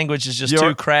 female language is just You're-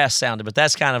 too crass sounding, but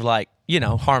that's kind of like,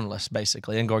 harmless,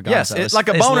 basically. And gorgonzo. Yes, it's like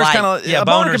a boner's kind of a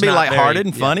boner can be lighthearted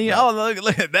and funny. Oh, look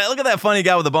at that! Look at that funny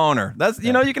guy with a boner. That's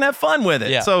you can have fun with it.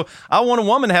 Yeah. So I want a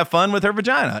woman to have fun with her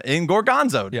vagina in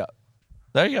gorgonzoed. Yeah.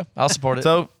 There you go. I'll support it.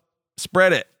 So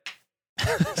spread it.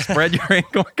 Spread your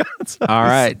gorgonzoed. All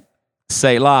right.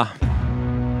 Selah.